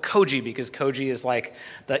more with koji, because koji is like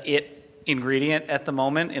the it ingredient at the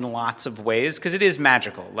moment in lots of ways, because it is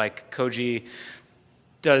magical. Like koji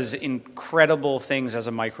does incredible things as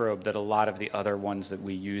a microbe that a lot of the other ones that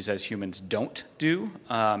we use as humans don't do,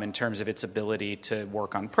 in terms of its ability to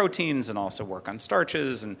work on proteins and also work on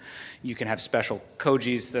starches. And you can have special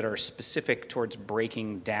kojis that are specific towards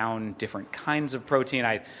breaking down different kinds of protein.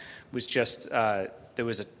 I was just there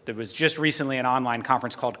was just recently an online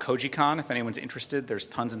conference called KojiCon. If anyone's interested, there's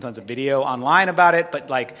tons and tons of video online about it. But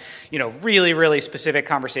like, really, really specific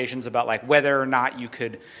conversations about like whether or not you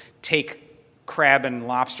could take crab and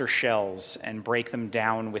lobster shells and break them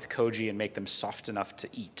down with koji and make them soft enough to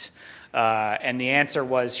eat. And the answer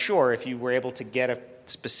was sure, if you were able to get a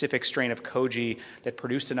specific strain of koji that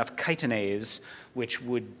produced enough chitinase, which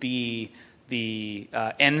would be the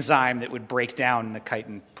enzyme that would break down the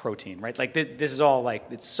chitin protein, right? Like this is all like,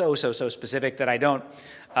 it's so specific that I don't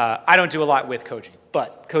do a lot with koji,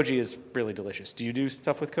 but koji is really delicious. Do you do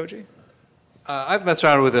stuff with koji? I've messed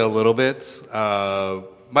around with it a little bit.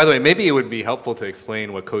 By the way, maybe it would be helpful to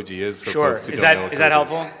explain what koji is for folks who don't know what is that koji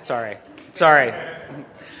helpful? Sorry.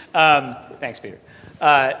 Thanks, Peter.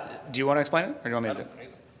 Do you want to explain it, or do you want me to do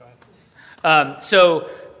it? So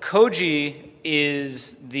koji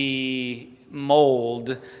is the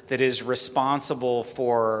mold that is responsible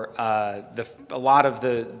for a lot of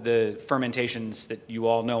the fermentations that you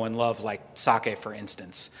all know and love, like sake, for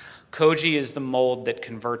instance. Koji is the mold that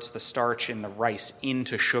converts the starch in the rice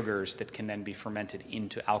into sugars that can then be fermented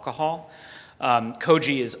into alcohol.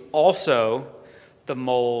 Koji is also the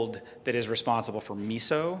mold that is responsible for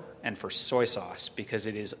miso and for soy sauce, because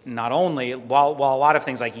it is not only, while a lot of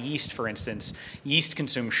things like yeast, for instance, yeast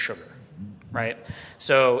consumes sugar, right?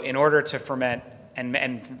 So in order to ferment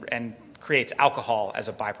and creates alcohol as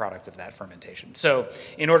a byproduct of that fermentation. So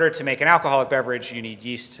in order to make an alcoholic beverage, you need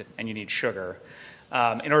yeast and you need sugar.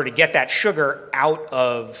 In order to get that sugar out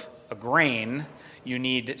of a grain, you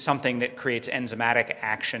need something that creates enzymatic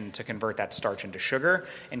action to convert that starch into sugar.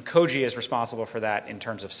 And koji is responsible for that in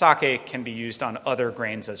terms of sake, can be used on other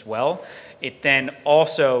grains as well. It then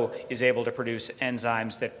also is able to produce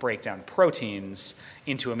enzymes that break down proteins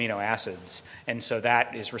into amino acids. And so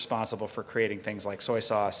that is responsible for creating things like soy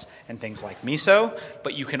sauce and things like miso.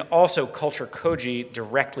 But you can also culture koji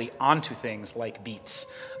directly onto things like beets,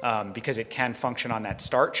 because it can function on that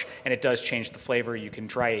starch, and it does change the flavor. You can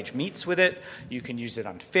dry age meats with it. You can use it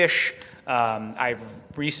on fish. I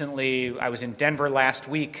was in Denver last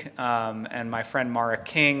week, and my friend Mara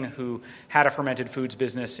King, who had a fermented foods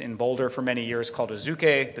business in Boulder for many years called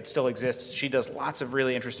Azuke that still exists, she does lots of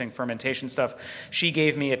really interesting fermentation stuff. She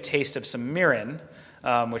gave me a taste of some mirin,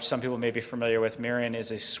 which some people may be familiar with. Mirin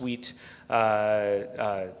is a sweet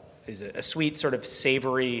sort of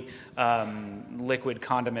savory liquid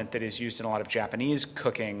condiment that is used in a lot of Japanese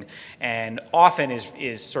cooking, and often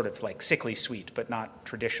is sort of like sickly sweet, but not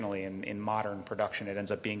traditionally in modern production. It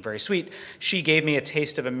ends up being very sweet. She gave me a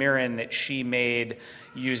taste of a mirin that she made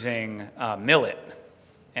using millet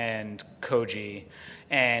and koji,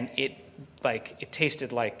 and it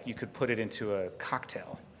tasted like you could put it into a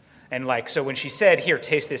cocktail. And so when she said, here,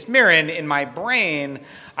 taste this mirin, in my brain,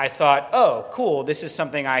 I thought, oh, cool, this is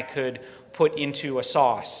something I could put into a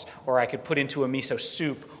sauce, or I could put into a miso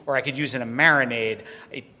soup, or I could use in a marinade.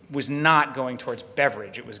 It was not going towards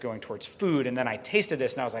beverage, it was going towards food. And then I tasted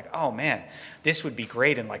this, and I was like, oh, man, this would be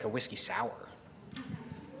great in a whiskey sour.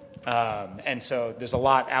 And so there's a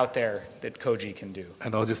lot out there that koji can do.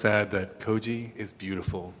 And I'll just add that koji is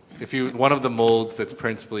beautiful. One of the molds that's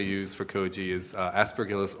principally used for koji is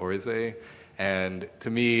Aspergillus oryzae, and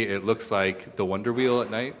to me it looks like the Wonder Wheel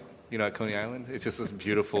at night, at Coney Island. It's just this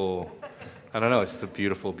beautiful, I don't know, it's just a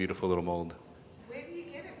beautiful, beautiful little mold. Where do you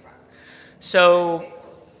get it from?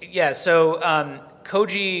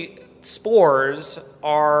 Koji spores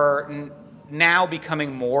are now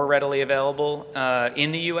becoming more readily available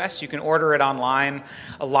in the U.S. You can order it online.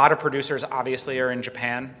 A lot of producers obviously are in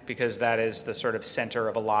Japan because that is the sort of center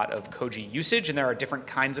of a lot of koji usage, and there are different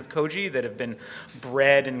kinds of koji that have been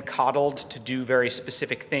bred and coddled to do very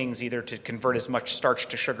specific things, either to convert as much starch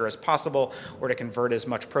to sugar as possible or to convert as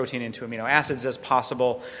much protein into amino acids as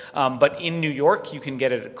possible. But in New York, you can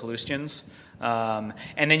get it at Kalustyan's.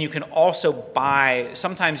 And then you can also buy,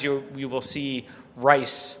 sometimes you will see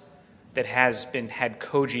rice that had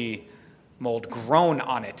koji mold grown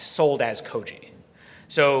on it, sold as koji.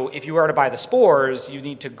 So if you were to buy the spores, you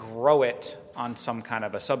need to grow it on some kind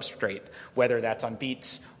of a substrate, whether that's on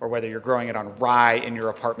beets or whether you're growing it on rye in your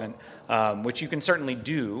apartment, which you can certainly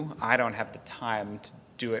do. I don't have the time to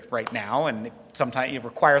do it right now, and sometimes it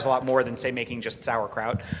requires a lot more than, say, making just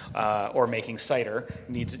sauerkraut or making cider.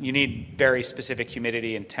 You need very specific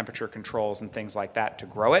humidity and temperature controls and things like that to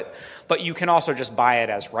grow it. But you can also just buy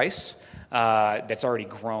it as rice that's already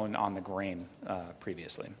grown on the grain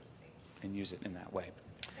previously and use it in that way.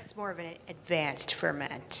 That's more of an advanced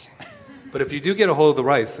ferment. But if you do get a hold of the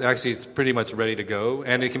rice, actually it's pretty much ready to go,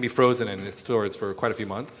 and it can be frozen and it stores for quite a few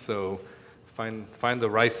months. So find the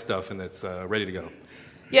rice stuff and it's ready to go.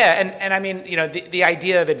 Yeah, and I mean, the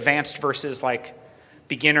idea of advanced versus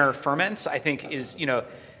beginner ferments, I think is,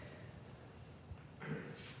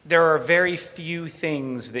 there are very few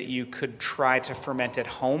things that you could try to ferment at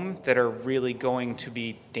home that are really going to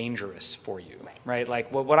be dangerous for you, right?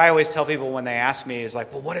 What I always tell people when they ask me is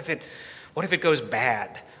well, what if it goes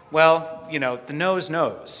bad? Well, the nose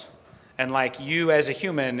knows. And you as a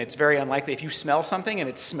human, it's very unlikely if you smell something and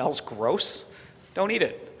it smells gross, don't eat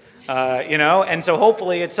it. And so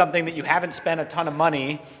hopefully it's something that you haven't spent a ton of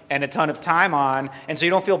money and a ton of time on, and so you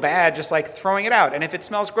don't feel bad just throwing it out. And if it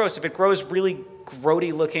smells gross, if it grows really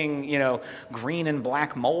grody looking, green and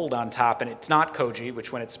black mold on top, and it's not koji,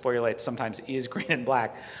 which when it sporulates sometimes is green and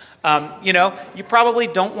black, you probably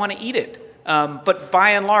don't want to eat it. But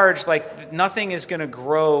by and large, nothing is going to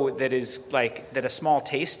grow that is that a small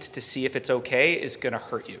taste to see if it's okay is going to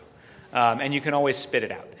hurt you. And you can always spit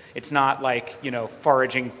it out. It's not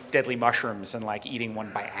foraging deadly mushrooms and eating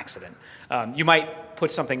one by accident. You might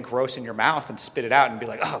put something gross in your mouth and spit it out and be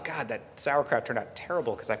like, oh God, that sauerkraut turned out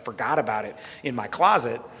terrible because I forgot about it in my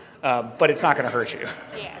closet, but it's not going to hurt you.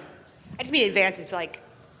 Yeah. I just mean advances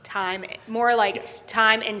time, more Yes.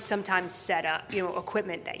 time and sometimes setup,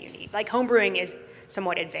 equipment that you need. Homebrewing is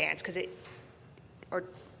somewhat advanced or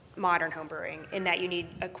modern homebrewing in that you need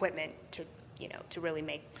equipment to really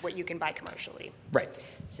make what you can buy commercially. Right.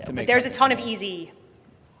 So, but there's a ton of easy,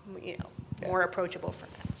 more approachable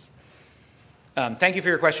ferments. Thank you for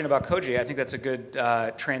your question about koji. I think that's a good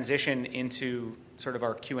transition into sort of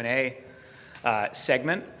our Q&A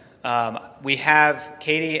segment.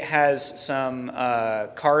 Katie has some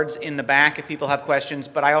cards in the back if people have questions,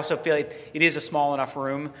 but I also feel it is a small enough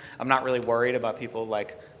room. I'm not really worried about people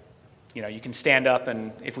you can stand up,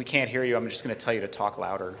 and if we can't hear you, I'm just going to tell you to talk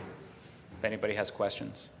louder. If anybody has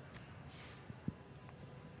questions.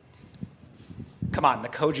 Come on, the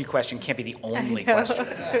koji question can't be the only question.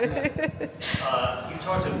 You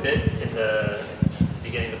talked a bit in the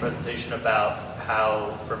beginning of the presentation about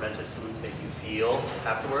how fermented foods make you feel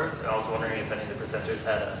afterwards, and I was wondering if any of the presenters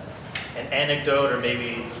had a an anecdote or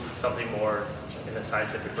maybe something more in the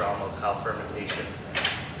scientific realm of how fermentation,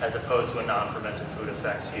 as opposed to a non-fermented food,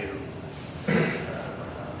 affects you,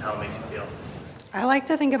 how it makes you feel? I like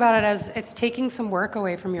to think about it as it's taking some work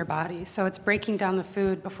away from your body. So it's breaking down the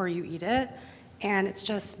food before you eat it, and it's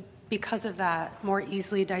just because of that more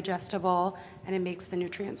easily digestible, and it makes the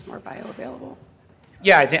nutrients more bioavailable.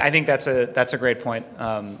 Yeah, I think that's a great point.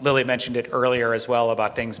 Lily mentioned it earlier as well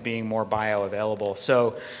about things being more bioavailable.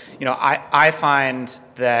 So, I find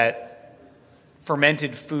that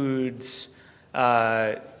fermented foods,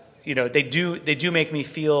 they do make me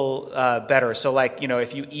feel better. So,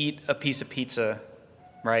 if you eat a piece of pizza,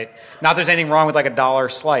 right? Not there's anything wrong with like a dollar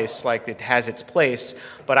slice, like it has its place,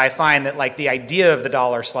 but I find that like the idea of the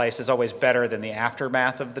dollar slice is always better than the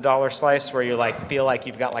aftermath of the dollar slice, where you like feel like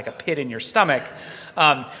you've got like a pit in your stomach.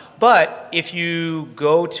 But if you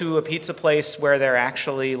go to a pizza place where they're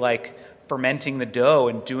actually like fermenting the dough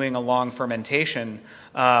and doing a long fermentation,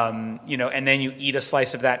 and then you eat a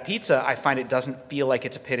slice of that pizza, I find it doesn't feel like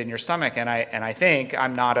it's a pit in your stomach. And I think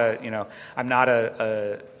I'm not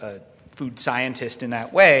a food scientist in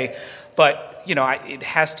that way, but it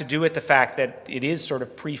has to do with the fact that it is sort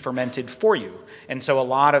of pre-fermented for you, and so a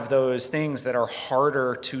lot of those things that are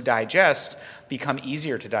harder to digest become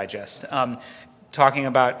easier to digest. Talking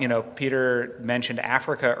about, Peter mentioned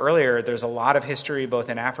Africa earlier. There's a lot of history both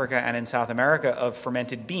in Africa and in South America of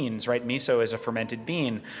fermented beans, right? Miso is a fermented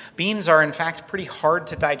bean. Beans are, in fact, pretty hard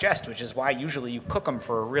to digest, which is why usually you cook them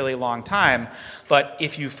for a really long time. But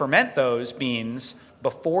if you ferment those beans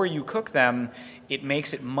before you cook them, it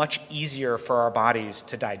makes it much easier for our bodies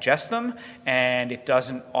to digest them, and it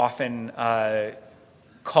doesn't often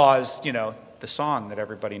cause, the song that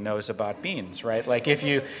everybody knows about beans, right? Like if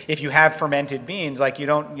you have fermented beans, like you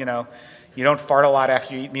don't fart a lot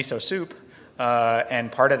after you eat miso soup,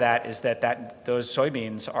 and part of that is that those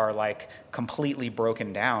soybeans are like completely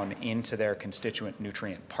broken down into their constituent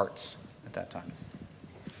nutrient parts at that time.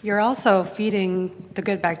 You're also feeding the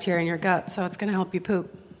good bacteria in your gut, so it's going to help you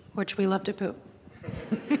poop, which we love to poop.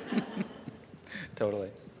 Totally.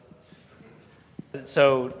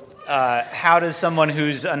 So how does someone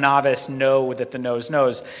who's a novice know that the nose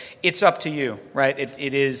knows? It's up to you, right?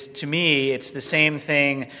 It is, to me, it's the same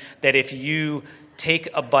thing that if you take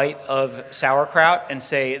a bite of sauerkraut and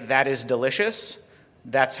say, that is delicious,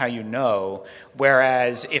 that's how you know.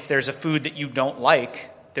 Whereas if there's a food that you don't like,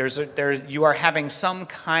 you are having some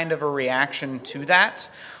kind of a reaction to that,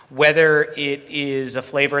 whether it is a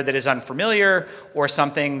flavor that is unfamiliar or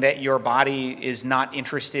something that your body is not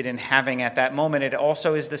interested in having at that moment. It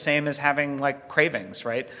also is the same as having like cravings,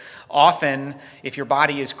 right? Often, if your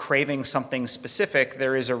body is craving something specific,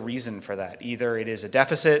 there is a reason for that. Either it is a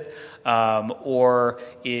deficit, or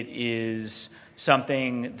it is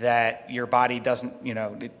something that your body doesn't,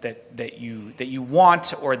 that you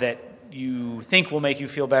want, or that you think will make you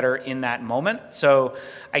feel better in that moment. So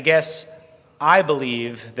I guess I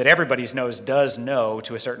believe that everybody's nose does know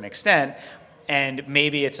to a certain extent, and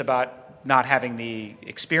maybe it's about not having the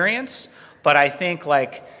experience, but I think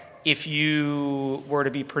like if you were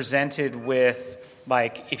to be presented with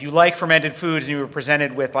if you like fermented foods and you were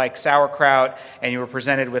presented with like sauerkraut and you were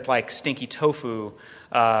presented with like stinky tofu,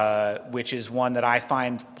 which is one that I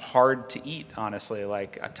find hard to eat, honestly,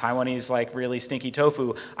 like a Taiwanese like really stinky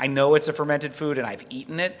tofu. I know it's a fermented food and I've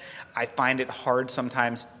eaten it. I find it hard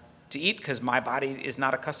sometimes to eat because my body is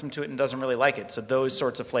not accustomed to it and doesn't really like it. So those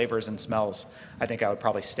sorts of flavors and smells, I think I would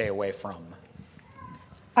probably stay away from.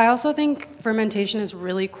 I also think fermentation is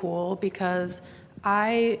really cool because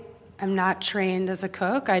I am not trained as a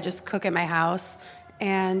cook. I just cook at my house,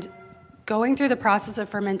 and going through the process of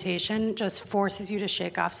fermentation just forces you to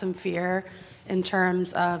shake off some fear in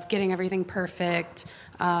terms of getting everything perfect,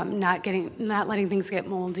 not letting things get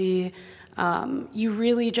moldy. You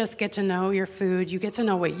really just get to know your food. You get to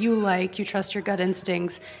know what you like. You trust your gut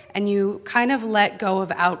instincts, and you kind of let go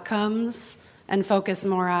of outcomes and focus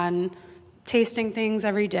more on tasting things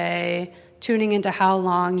every day, tuning into how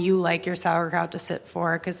long you like your sauerkraut to sit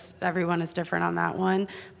for, because everyone is different on that one.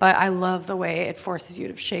 But I love the way it forces you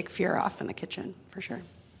to shake fear off in the kitchen, for sure.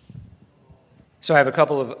 So I have a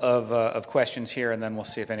couple of questions here, and then we'll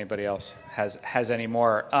see if anybody else has any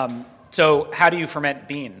more. So how do you ferment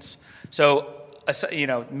beans? So,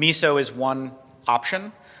 miso is one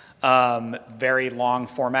option, very long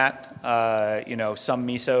format. Some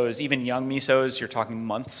misos, even young misos, you're talking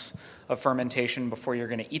months of fermentation before you're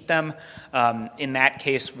going to eat them. In that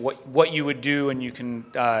case, what you would do, and you can,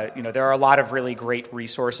 there are a lot of really great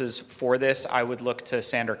resources for this. I would look to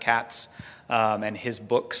Sander Katz and his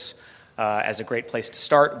books as a great place to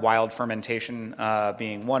start, wild fermentation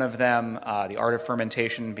being one of them, the art of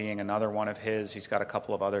fermentation being another one of his. He's got a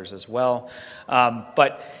couple of others as well.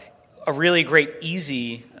 But a really great,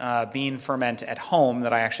 easy bean ferment at home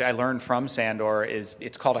that I learned from Sandor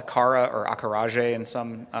it's called akara or akarage in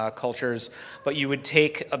some cultures. But you would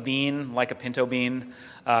take a bean, like a pinto bean,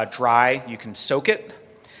 dry. You can soak it,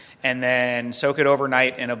 and then soak it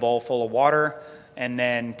overnight in a bowl full of water. And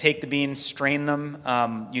then take the beans, strain them.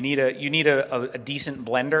 You need a decent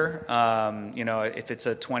blender. If it's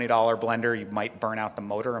a $20 blender, you might burn out the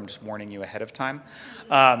motor. I'm just warning you ahead of time.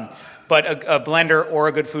 But a blender or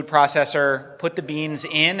a good food processor, put the beans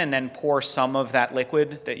in and then pour some of that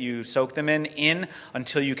liquid that you soak them in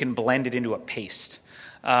until you can blend it into a paste.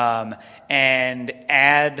 And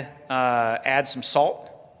add some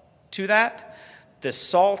salt to that. The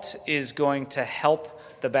salt is going to help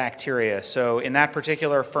the bacteria. So in that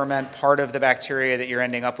particular ferment, part of the bacteria that you're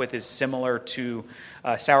ending up with is similar to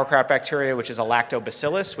sauerkraut bacteria, which is a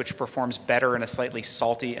lactobacillus, which performs better in a slightly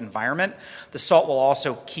salty environment. The salt will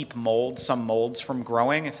also keep some molds from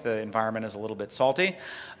growing if the environment is a little bit salty.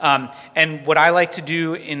 And what I like to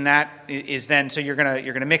do in that is then, so you're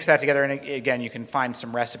gonna mix that together, and again, you can find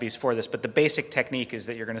some recipes for this, but the basic technique is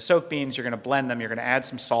that you're gonna soak beans, you're gonna blend them, you're gonna add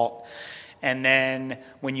some salt. And then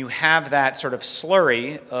when you have that sort of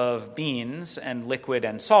slurry of beans and liquid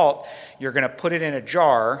and salt, you're going to put it in a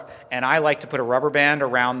jar, and I like to put a rubber band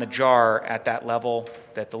around the jar at that level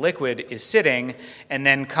that the liquid is sitting, and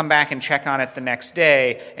then come back and check on it the next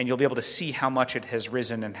day, and you'll be able to see how much it has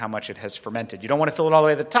risen and how much it has fermented. You don't want to fill it all the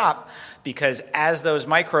way to the top, because as those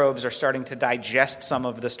microbes are starting to digest some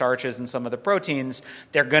of the starches and some of the proteins,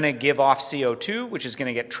 they're going to give off CO2, which is going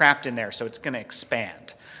to get trapped in there, so it's going to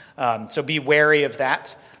expand. So be wary of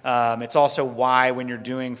that. It's also why when you're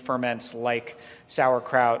doing ferments like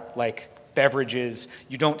sauerkraut, like beverages,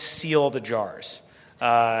 you don't seal the jars.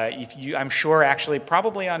 I'm sure actually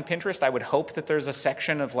probably on Pinterest, I would hope that there's a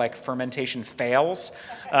section of like fermentation fails.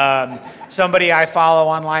 Somebody I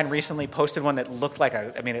follow online recently posted one that looked like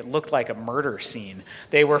a murder scene.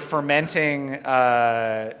 They were fermenting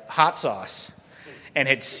hot sauce and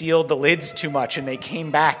had sealed the lids too much, and they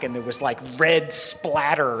came back and there was like red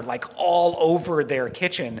splatter like all over their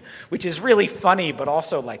kitchen, which is really funny, but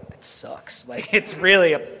also like it sucks. Like it's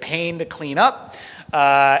really a pain to clean up,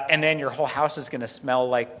 and then your whole house is going to smell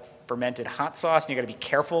like fermented hot sauce, and you got to be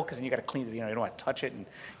careful because then you got to clean it. You don't want to touch it and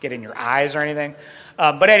get in your eyes or anything.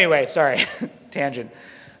 But anyway, sorry, tangent.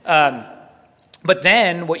 But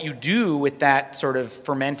then what you do with that sort of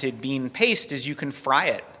fermented bean paste is you can fry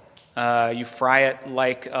it. You fry it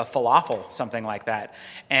like a falafel, something like that.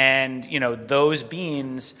 And, those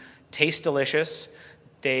beans taste delicious.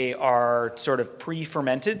 They are sort of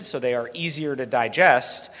pre-fermented, so they are easier to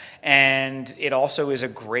digest. And it also is a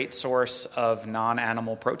great source of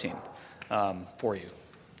non-animal protein for you.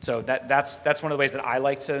 So that's one of the ways that I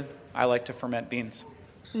like to ferment beans.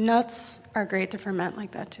 Nuts are great to ferment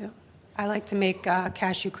like that, too. I like to make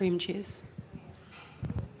cashew cream cheese.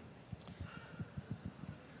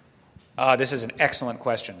 This is an excellent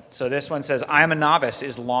question. So this one says, I'm a novice.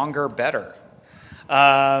 Is longer better?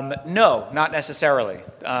 No, not necessarily.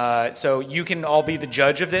 So you can all be the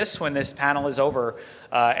judge of this when this panel is over.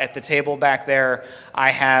 At the table back there,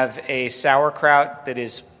 I have a sauerkraut that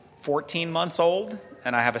is 14 months old,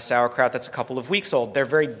 and I have a sauerkraut that's a couple of weeks old. They're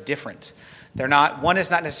very different. One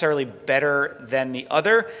is not necessarily better than the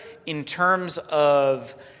other in terms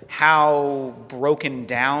of how broken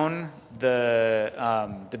down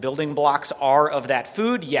the building blocks are of that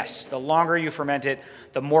food. Yes, the longer you ferment it,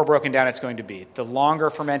 the more broken down it's going to be. The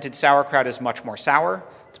longer fermented sauerkraut is much more sour,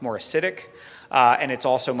 it's more acidic, and it's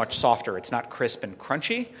also much softer. It's not crisp and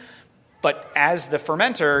crunchy. But as the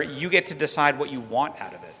fermenter, you get to decide what you want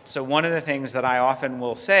out of it. So one of the things that I often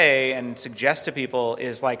will say and suggest to people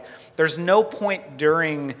is like, there's no point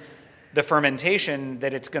during the fermentation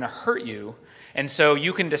that it's going to hurt you. And so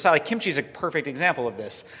you can decide, like kimchi is a perfect example of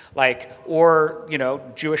this, or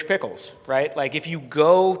Jewish pickles, right? Like if you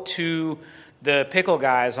go to the pickle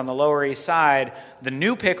guys on the Lower East Side, the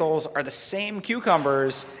new pickles are the same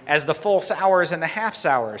cucumbers as the full sours and the half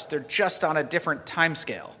sours. They're just on a different time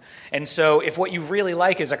scale. And so if what you really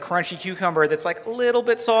like is a crunchy cucumber that's like a little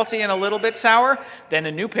bit salty and a little bit sour, then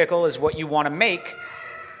a new pickle is what you want to make.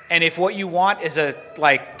 And if what you want is a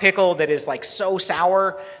pickle that is so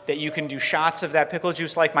sour that you can do shots of that pickle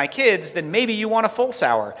juice like my kids, then maybe you want a full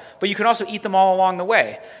sour. But you can also eat them all along the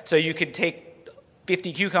way. So you could take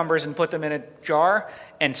 50 cucumbers and put them in a jar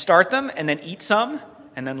and start them and then eat some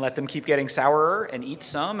and then let them keep getting sourer and eat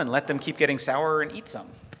some and let them keep getting sourer and eat some.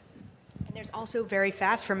 And there's also very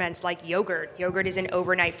fast ferments like yogurt. Yogurt is an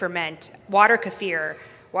overnight ferment. Water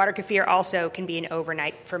kefir also can be an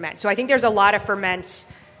overnight ferment. So I think there's a lot of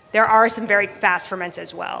ferments. There are some very fast ferments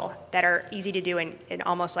as well that are easy to do and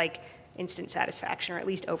almost like instant satisfaction, or at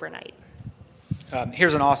least overnight.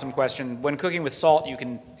 Here's an awesome question. When cooking with salt, you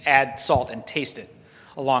can add salt and taste it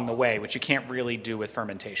along the way, which you can't really do with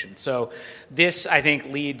fermentation. So this, I think,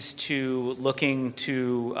 leads to looking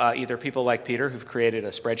to either people like Peter, who've created a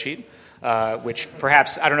spreadsheet, which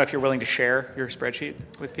perhaps, I don't know if you're willing to share your spreadsheet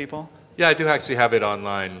with people. Yeah, I do actually have it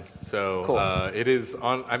online. So cool. It is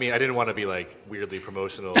on, I mean, I didn't want to be like weirdly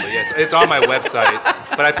promotional, but yeah, it's on my website.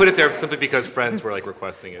 But I put it there simply because friends were like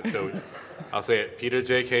requesting it. So I'll say it,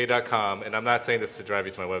 peterjk.com. And I'm not saying this to drive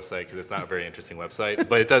you to my website because it's not a very interesting website,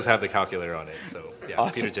 but it does have the calculator on it. So yeah,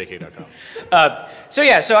 awesome. peterjk.com.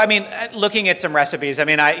 So I mean, looking at some recipes, I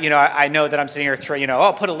mean, I know that I'm sitting here,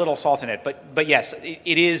 I'll put a little salt in it. But yes,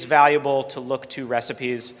 it is valuable to look to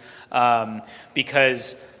recipes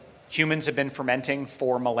because humans have been fermenting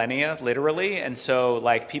for millennia, literally, and so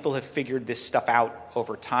like people have figured this stuff out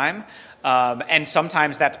over time, and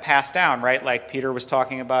sometimes that's passed down, right? Like Peter was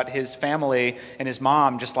talking about his family and his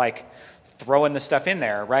mom just like throwing the stuff in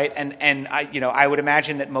there, right? And I would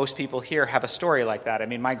imagine that most people here have a story like that. I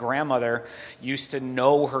mean, my grandmother used to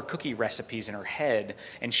know her cookie recipes in her head,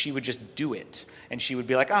 and she would just do it, and she would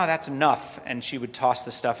be like, "Oh, that's enough," and she would toss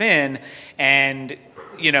the stuff in, and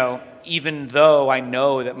even though I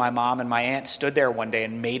know that my mom and my aunt stood there one day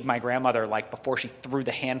and made my grandmother, like before she threw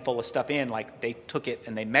the handful of stuff in, like they took it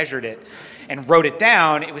and they measured it and wrote it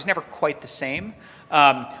down, it was never quite the same.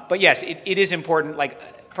 But yes, it is important, like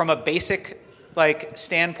from a basic like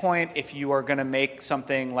standpoint, if you are going to make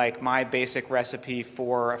something like my basic recipe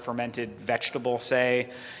for a fermented vegetable, say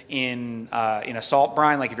in a salt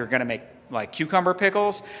brine, like if you're going to make like cucumber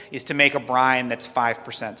pickles, is to make a brine that's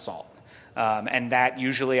 5% salt. And that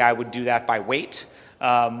usually I would do that by weight,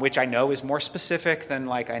 which I know is more specific than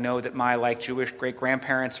like I know that my like Jewish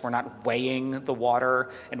great-grandparents were not weighing the water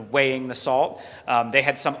and weighing the salt. They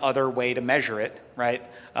had some other way to measure it, right?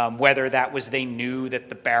 Whether that was they knew that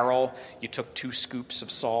the barrel, you took 2 scoops of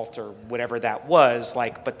salt or whatever that was,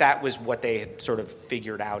 like, but that was what they had sort of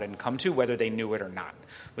figured out and come to, whether they knew it or not,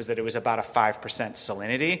 was that it was about a 5%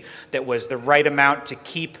 salinity that was the right amount to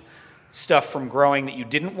keep stuff from growing that you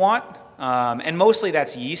didn't want. And mostly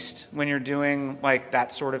that's yeast when you're doing like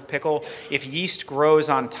that sort of pickle. If yeast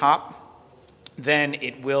grows on top, then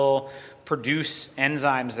it will produce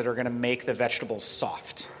enzymes that are going to make the vegetables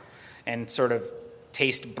soft and sort of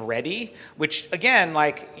taste bready, which again,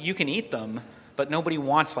 like you can eat them, but nobody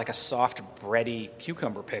wants like a soft bready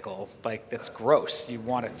cucumber pickle. Like that's gross. You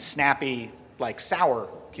want a snappy, like sour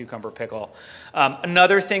cucumber pickle.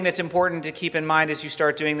 Another thing that's important to keep in mind as you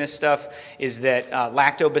start doing this stuff is that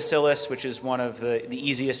lactobacillus, which is one of the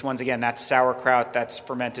easiest ones, again, that's sauerkraut, that's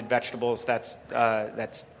fermented vegetables, that's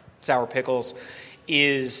sour pickles,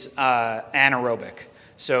 is anaerobic.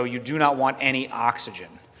 So you do not want any oxygen.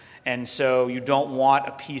 And so you don't want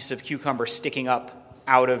a piece of cucumber sticking up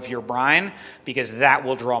out of your brine because that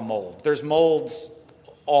will draw mold. There's molds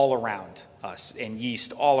all around us and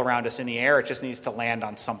yeast all around us in the air. It just needs to land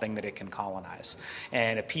on something that it can colonize.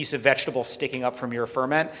 And a piece of vegetable sticking up from your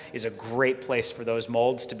ferment is a great place for those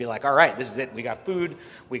molds to be like, all right, this is it. We got food,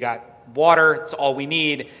 we got water, it's all we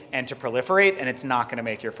need, and to proliferate, and it's not going to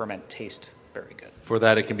make your ferment taste very good. For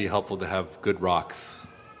that, it can be helpful to have good rocks.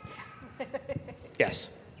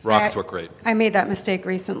 Yes. Rocks work great. I made that mistake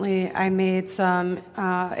recently. I made some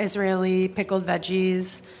Israeli pickled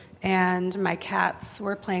veggies, and my cats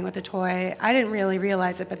were playing with a toy. I didn't really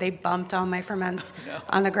realize it, but they bumped all my ferments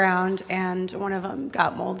on the ground, and one of them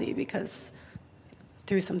got moldy because I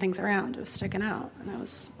threw some things around. It was sticking out, and I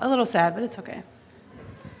was a little sad, but it's okay.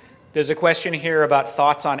 There's a question here about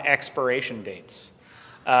thoughts on expiration dates.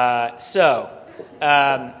 I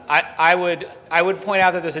would point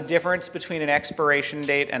out that there's a difference between an expiration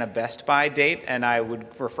date and a best by date, and I would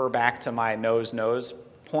refer back to my nose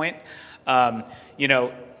point.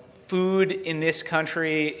 Food in this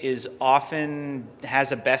country often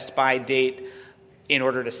has a best by date in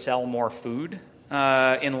order to sell more food,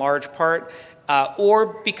 in large part,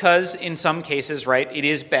 or because in some cases, right, it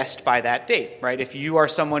is best by that date, right? If you are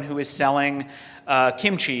someone who is selling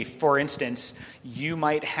kimchi, for instance, you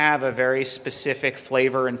might have a very specific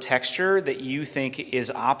flavor and texture that you think is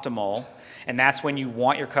optimal, and that's when you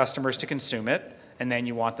want your customers to consume it. And then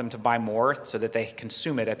you want them to buy more so that they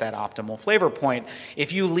consume it at that optimal flavor point.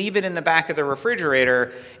 If you leave it in the back of the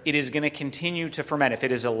refrigerator, it is going to continue to ferment. If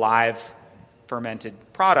it is a live fermented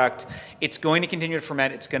product, it's going to continue to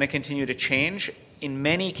ferment. It's going to continue to change. in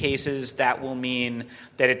many cases, that will mean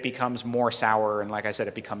that it becomes more sour, and like I said,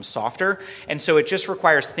 it becomes softer. And so it just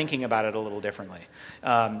requires thinking about it a little differently.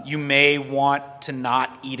 You may want to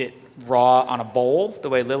not eat it raw on a bowl, the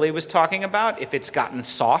way Lily was talking about, if it's gotten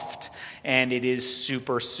soft and it is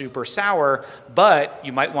super, super sour, but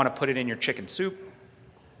you might want to put it in your chicken soup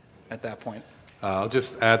at that point. I'll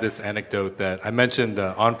just add this anecdote that I mentioned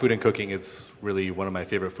On Food and Cooking is really one of my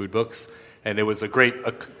favorite food books, and it was a great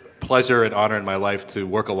pleasure and honor in my life to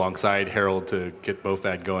work alongside Harold to get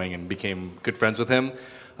MoFad going and became good friends with him.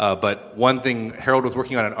 But one thing, Harold was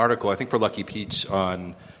working on an article, I think for Lucky Peach,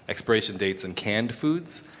 on expiration dates and canned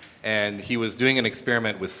foods, and he was doing an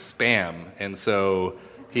experiment with Spam, and so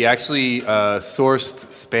he actually sourced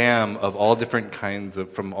Spam of all different kinds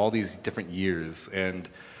from all these different years, and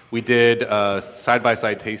we did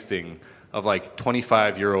side-by-side tasting of like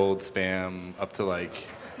 25-year-old Spam up to like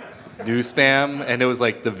new Spam, and it was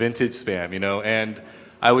like the vintage Spam, and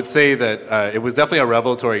I would say that it was definitely a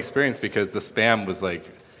revelatory experience because the Spam was like,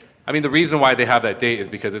 the reason why they have that date is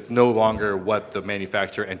because it's no longer what the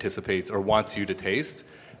manufacturer anticipates or wants you to taste.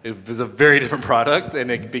 It was a very different product, and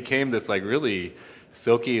it became this like really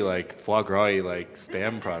silky, like foie gras like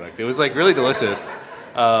Spam product. It was like really delicious,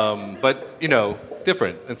 but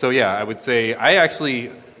different. And so I would say I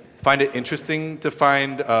actually find it interesting to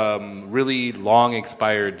find really long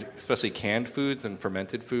expired, especially canned foods and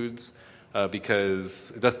fermented foods,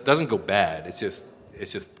 because it doesn't go bad. It just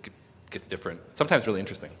gets different. Sometimes really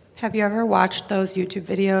interesting. Have you ever watched those YouTube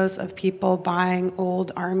videos of people buying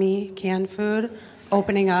old Army canned food,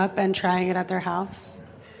 opening up and trying it at their house?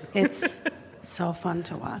 It's so fun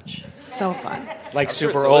to watch. So fun. Like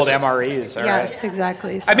super old MREs. Yes,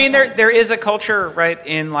 exactly. So there is a culture, right,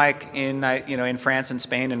 in France and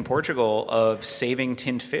Spain and Portugal of saving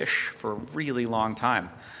tinned fish for a really long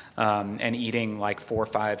time, and eating like 4,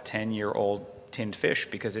 5, 10-year-old tinned fish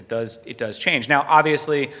because it does change. Now,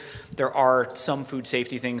 obviously, there are some food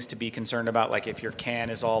safety things to be concerned about, like if your can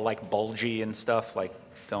is all like bulgy and stuff, like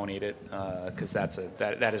don't eat it because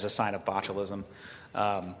that is a sign of botulism.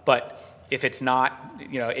 But if it's not,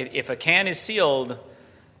 if a can is sealed,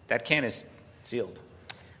 that can is sealed.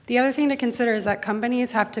 The other thing to consider is that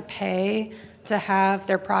companies have to pay to have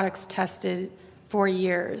their products tested for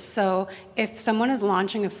years. So if someone is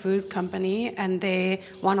launching a food company and they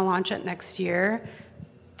want to launch it next year,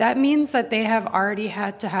 that means that they have already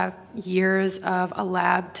had to have years of a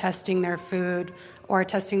lab testing their food or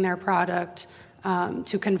testing their product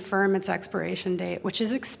to confirm its expiration date, which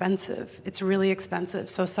is expensive. It's really expensive.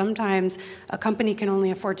 So sometimes a company can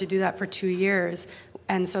only afford to do that for 2 years,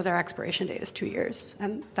 and so their expiration date is 2 years,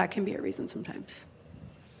 and that can be a reason sometimes.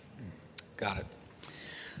 Got it.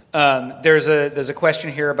 There's a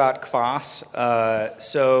question here about kvass.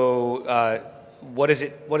 What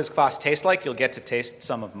does kvass taste like? You'll get to taste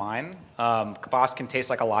some of mine. Kvass can taste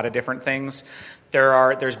like a lot of different things.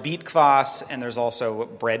 There's beet kvass, and there's also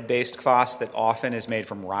bread-based kvass that often is made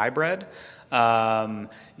from rye bread.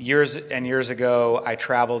 Years and years ago, I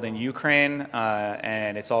traveled in Ukraine,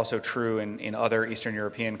 and it's also true in other Eastern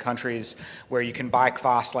European countries where you can buy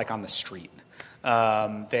kvass like on the street.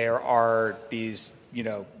 There are these,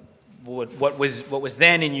 what was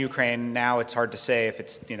then in Ukraine. Now it's hard to say if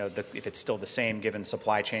it's if it's still the same given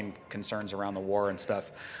supply chain concerns around the war and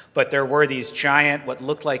stuff. But there were these giant, what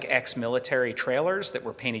looked like ex-military trailers that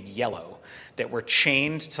were painted yellow, that were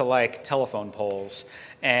chained to like telephone poles,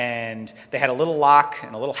 and they had a little lock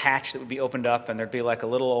and a little hatch that would be opened up, and there'd be like a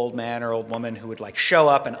little old man or old woman who would like show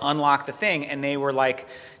up and unlock the thing, and they were like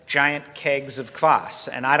giant kegs of kvass.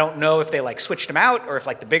 And I don't know if they like switched them out or if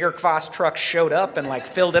like the bigger kvass trucks showed up and like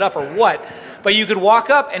filled it up or what, but you could walk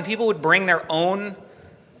up and people would bring their own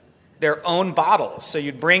bottles. So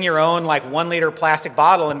you'd bring your own like 1 liter plastic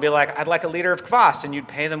bottle and be like, I'd like a liter of kvass, and you'd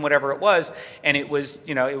pay them whatever it was, and it was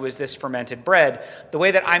this fermented bread. The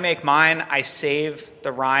way that I make mine, I save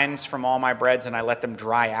the rinds from all my breads and I let them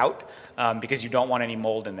dry out, because you don't want any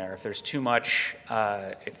mold in there. If there's too much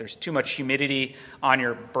humidity on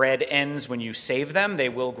your bread ends when you save them, they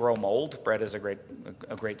will grow mold. Bread is a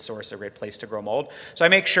great source, a great place to grow mold. So I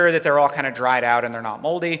make sure that they're all kind of dried out and they're not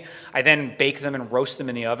moldy. I then bake them and roast them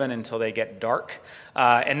in the oven until they get dark,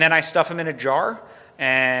 and then I stuff them in a jar.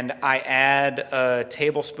 And I add a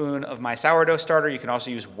tablespoon of my sourdough starter. You can also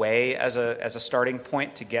use whey as a starting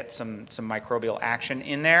point to get some microbial action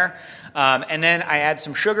in there. And then I add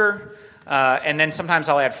some sugar, and then sometimes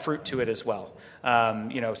I'll add fruit to it as well.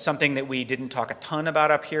 Something that we didn't talk a ton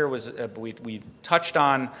about up here was we touched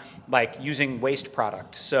on like using waste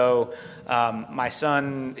product. So my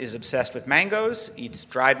son is obsessed with mangoes, eats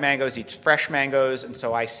dried mangoes, eats fresh mangoes, and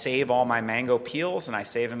so I save all my mango peels and I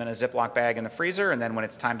save them in a Ziploc bag in the freezer, and then when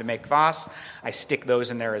it's time to make kvass, I stick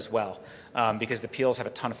those in there as well. Because the peels have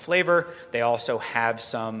a ton of flavor. They also have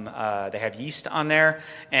they have yeast on there.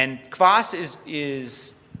 And kvass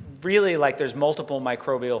is really like there's multiple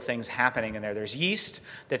microbial things happening in there. There's yeast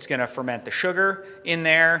that's going to ferment the sugar in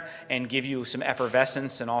there and give you some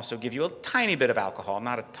effervescence and also give you a tiny bit of alcohol,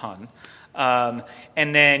 not a ton.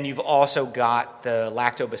 And then you've also got the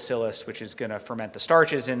lactobacillus, which is going to ferment the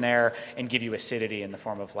starches in there and give you acidity in the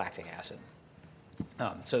form of lactic acid.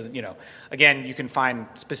 Again, you can find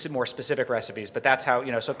more specific recipes, but that's how,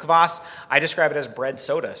 so kvass, I describe it as bread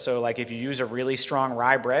soda. So like if you use a really strong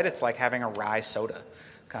rye bread, it's like having a rye soda,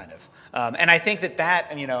 kind of. And I think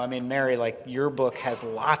that, Mary, like your book has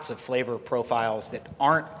lots of flavor profiles that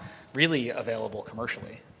aren't really available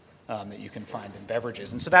commercially. That you can find in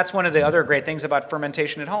beverages. And so that's one of the other great things about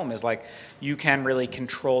fermentation at home is like you can really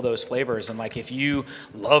control those flavors. And like if you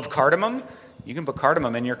love cardamom, you can put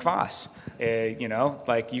cardamom in your kvass.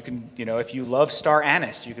 If you love star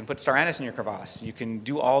anise, you can put star anise in your kvass. You can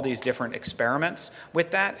do all these different experiments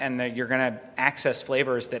with that, and you're going to access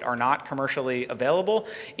flavors that are not commercially available,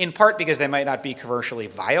 in part because they might not be commercially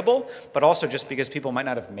viable, but also just because people might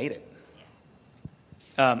not have made it.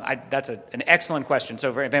 That's an excellent question.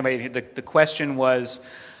 So for anybody, the question was,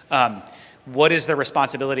 what is the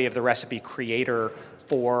responsibility of the recipe creator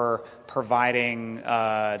for providing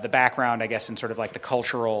the background, I guess, and sort of like the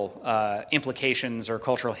cultural implications or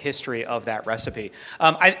cultural history of that recipe?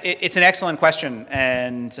 It's an excellent question,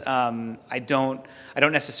 and I don't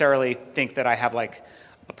necessarily think that I have like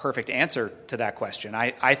a perfect answer to that question.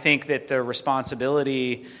 I think that the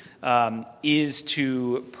responsibility is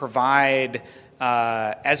to provide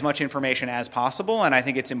as much information as possible, and I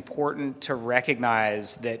think it's important to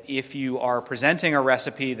recognize that if you are presenting a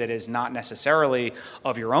recipe that is not necessarily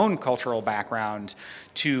of your own cultural background,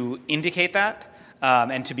 to indicate that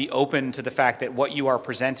and to be open to the fact that what you are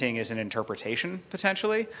presenting is an interpretation,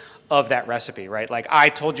 potentially, of that recipe, right? Like I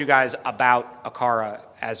told you guys about akara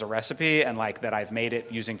as a recipe and like that I've made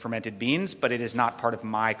it using fermented beans, but it is not part of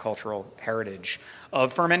my cultural heritage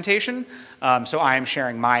of fermentation. So I am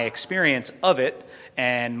sharing my experience of it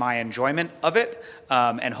and my enjoyment of it,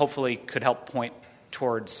 and hopefully could help point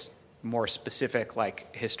towards more specific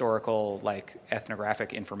like historical, like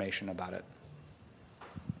ethnographic information about it.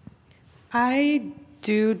 I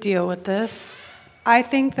do deal with this. I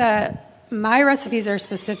think that my recipes are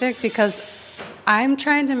specific because I'm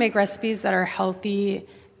trying to make recipes that are healthy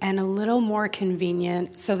and a little more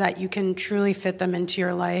convenient so that you can truly fit them into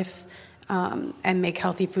your life and make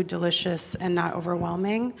healthy food delicious and not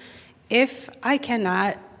overwhelming. If I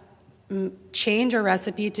cannot change a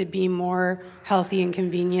recipe to be more healthy and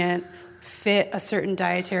convenient, fit a certain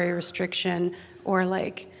dietary restriction, or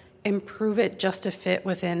like improve it just to fit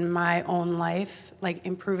within my own life, like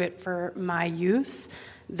improve it for my use,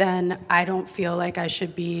 then I don't feel like I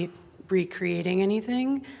should be recreating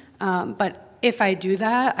anything. But if I do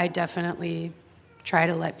that, I definitely try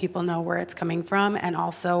to let people know where it's coming from and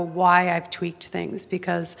also why I've tweaked things,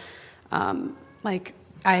 because like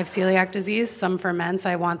I have celiac disease. Some ferments,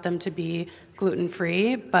 I want them to be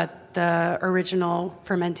gluten-free, but the original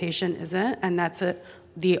fermentation isn't, and that's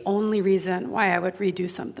the only reason why I would redo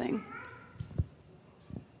something.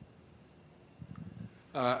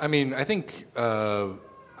 I think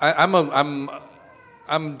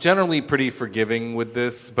I'm generally pretty forgiving with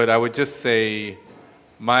this, but I would just say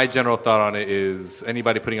my general thought on it is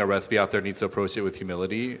anybody putting a recipe out there needs to approach it with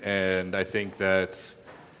humility, and I think that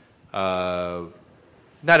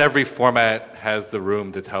not every format has the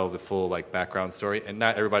room to tell the full like background story, and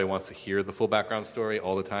not everybody wants to hear the full background story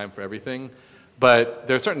all the time for everything. But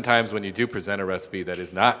there are certain times when you do present a recipe that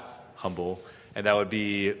is not humble, and that would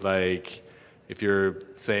be like if you're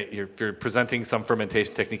presenting some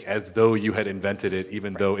fermentation technique as though you had invented it,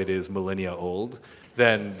 even though it is millennia old,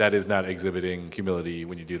 then that is not exhibiting humility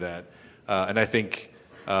when you do that. And I think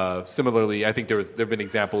similarly, I think there have been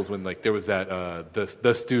examples when like there was that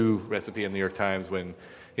the stew recipe in the New York Times when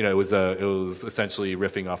it was essentially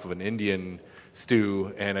riffing off of an Indian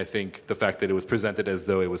stew, and I think the fact that it was presented as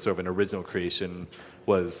though it was sort of an original creation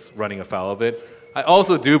was running afoul of it. I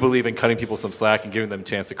also do believe in cutting people some slack and giving them a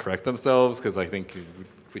chance to correct themselves, because I think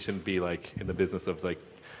we shouldn't be like in the business of like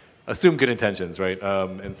assume good intentions, right?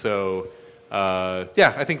 And so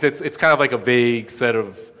I think it's kind of like a vague set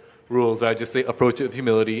of rules, but I just say approach it with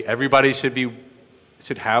humility. Everybody should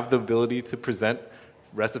have the ability to present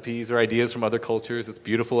recipes or ideas from other cultures. It's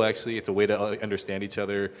beautiful, actually. It's a way to understand each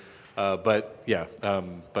other. But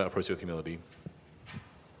approach it with humility.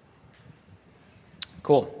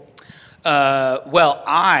 Cool. Well,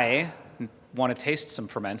 I want to taste some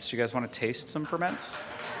ferments. Do you guys want to taste some ferments?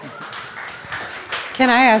 Can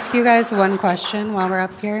I ask you guys one question while we're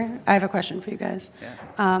up here? I have a question for you guys.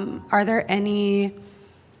 Yeah. Are there any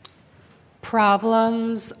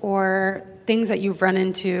problems or things that you've run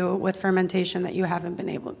into with fermentation that you haven't been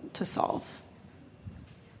able to solve?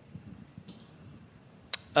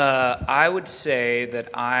 I would say that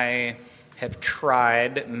I have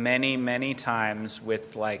tried many, many times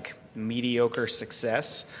with like mediocre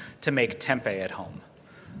success to make tempeh at home.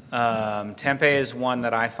 Tempeh is one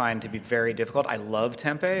that I find to be very difficult. I love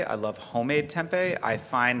tempeh. I love homemade tempeh. I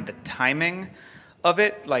find the timing of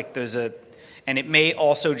it, like and it may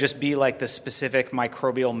also just be like the specific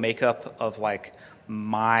microbial makeup of like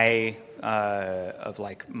my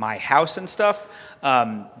house and stuff.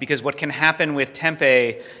 Because what can happen with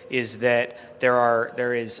tempeh is that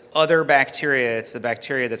there is other bacteria. It's the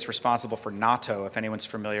bacteria that's responsible for natto. If anyone's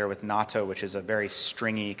familiar with natto, which is a very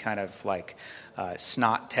stringy kind of like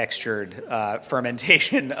snot-textured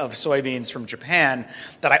fermentation of soybeans from Japan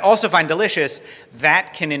that I also find delicious,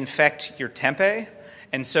 that can infect your tempeh.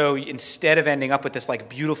 And so instead of ending up with this like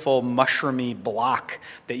beautiful mushroomy block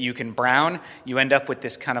that you can brown, you end up with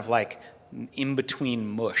this kind of like in-between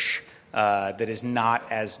mush that is not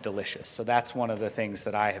as delicious. So that's one of the things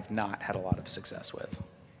that I have not had a lot of success with.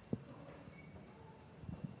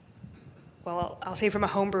 Well, I'll say from a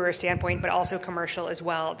home brewer standpoint, but also commercial as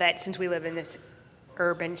well, that since we live in this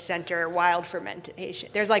urban center, wild fermentation,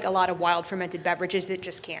 there's like a lot of wild fermented beverages that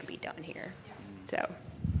just can't be done here. So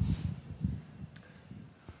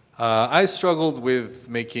I struggled with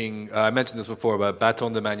making, I mentioned this before, but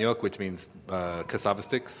bâton de manioc, which means cassava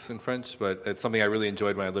sticks in French, but it's something I really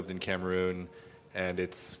enjoyed when I lived in Cameroon. And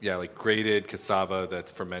it's, like grated cassava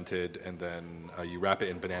that's fermented, and then you wrap it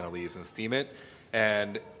in banana leaves and steam it.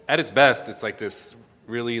 And at its best, it's like this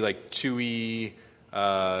really like chewy,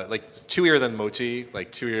 like chewier than mochi,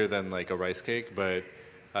 like chewier than like a rice cake, but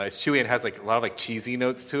it's chewy and has like a lot of like cheesy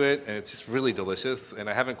notes to it, and it's just really delicious. And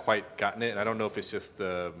I haven't quite gotten it, and I don't know if it's just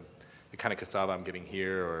the kind of cassava I'm getting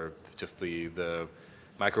here or just the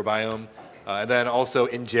microbiome. And then also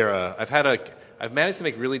injera. I've managed to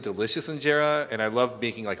make really delicious injera, and I love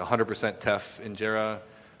making like 100% teff injera.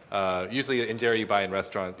 Usually injera you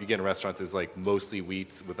get in restaurants is like mostly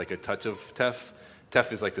wheat with like a touch of teff.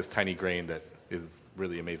 Teff is like this tiny grain that is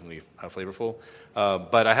really amazingly flavorful.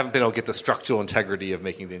 But I haven't been able to get the structural integrity of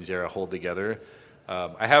making the injera hold together.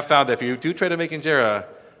 I have found that if you do try to make injera,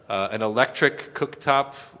 an electric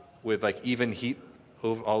cooktop with like even heat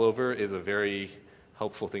all over is a very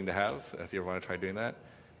helpful thing to have if you ever want to try doing that.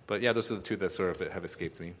 But yeah, those are the two that sort of have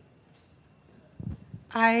escaped me.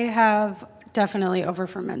 I have definitely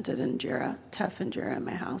over-fermented injera, teff injera in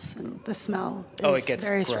my house, and the smell is it gets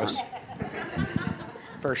very gross. strong.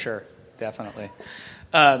 For sure, definitely.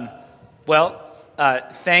 Thank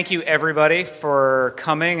you everybody for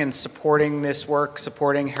coming and supporting this work,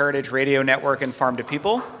 supporting Heritage Radio Network and Farm to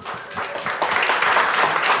People.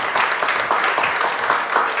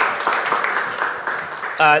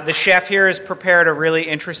 The chef here has prepared a really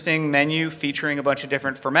interesting menu featuring a bunch of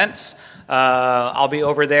different ferments. I'll be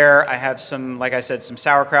over there. I have some, like I said, some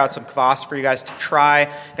sauerkraut, some kvass for you guys to try.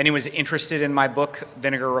 If anyone's interested in my book,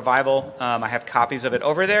 Vinegar Revival, I have copies of it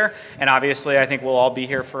over there. And obviously, I think we'll all be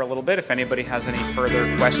here for a little bit. If anybody has any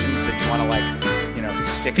further questions that you want to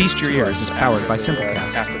stick Feast Your Ears is powered by Simplecast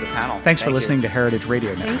Simplecast. After the panel. Thanks for listening to Heritage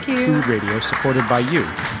Radio Network. Thank you. Food radio supported by you.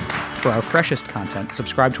 For our freshest content,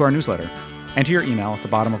 subscribe to our newsletter. Enter your email at the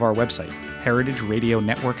bottom of our website,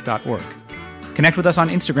 heritageradionetwork.org. Connect with us on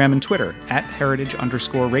Instagram and Twitter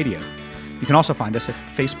 @heritage_radio. You can also find us at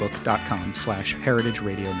facebook.com/Heritage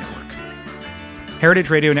Radio Network. Heritage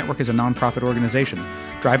Radio Network is a nonprofit organization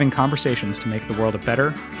driving conversations to make the world a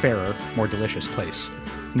better, fairer, more delicious place.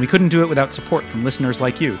 And we couldn't do it without support from listeners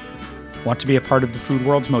like you. Want to be a part of the food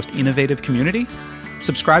world's most innovative community?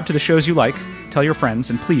 Subscribe to the shows you like, tell your friends,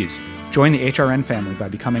 and please join the HRN family by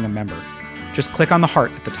becoming a member. Just click on the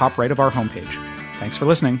heart at the top right of our homepage. Thanks for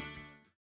listening.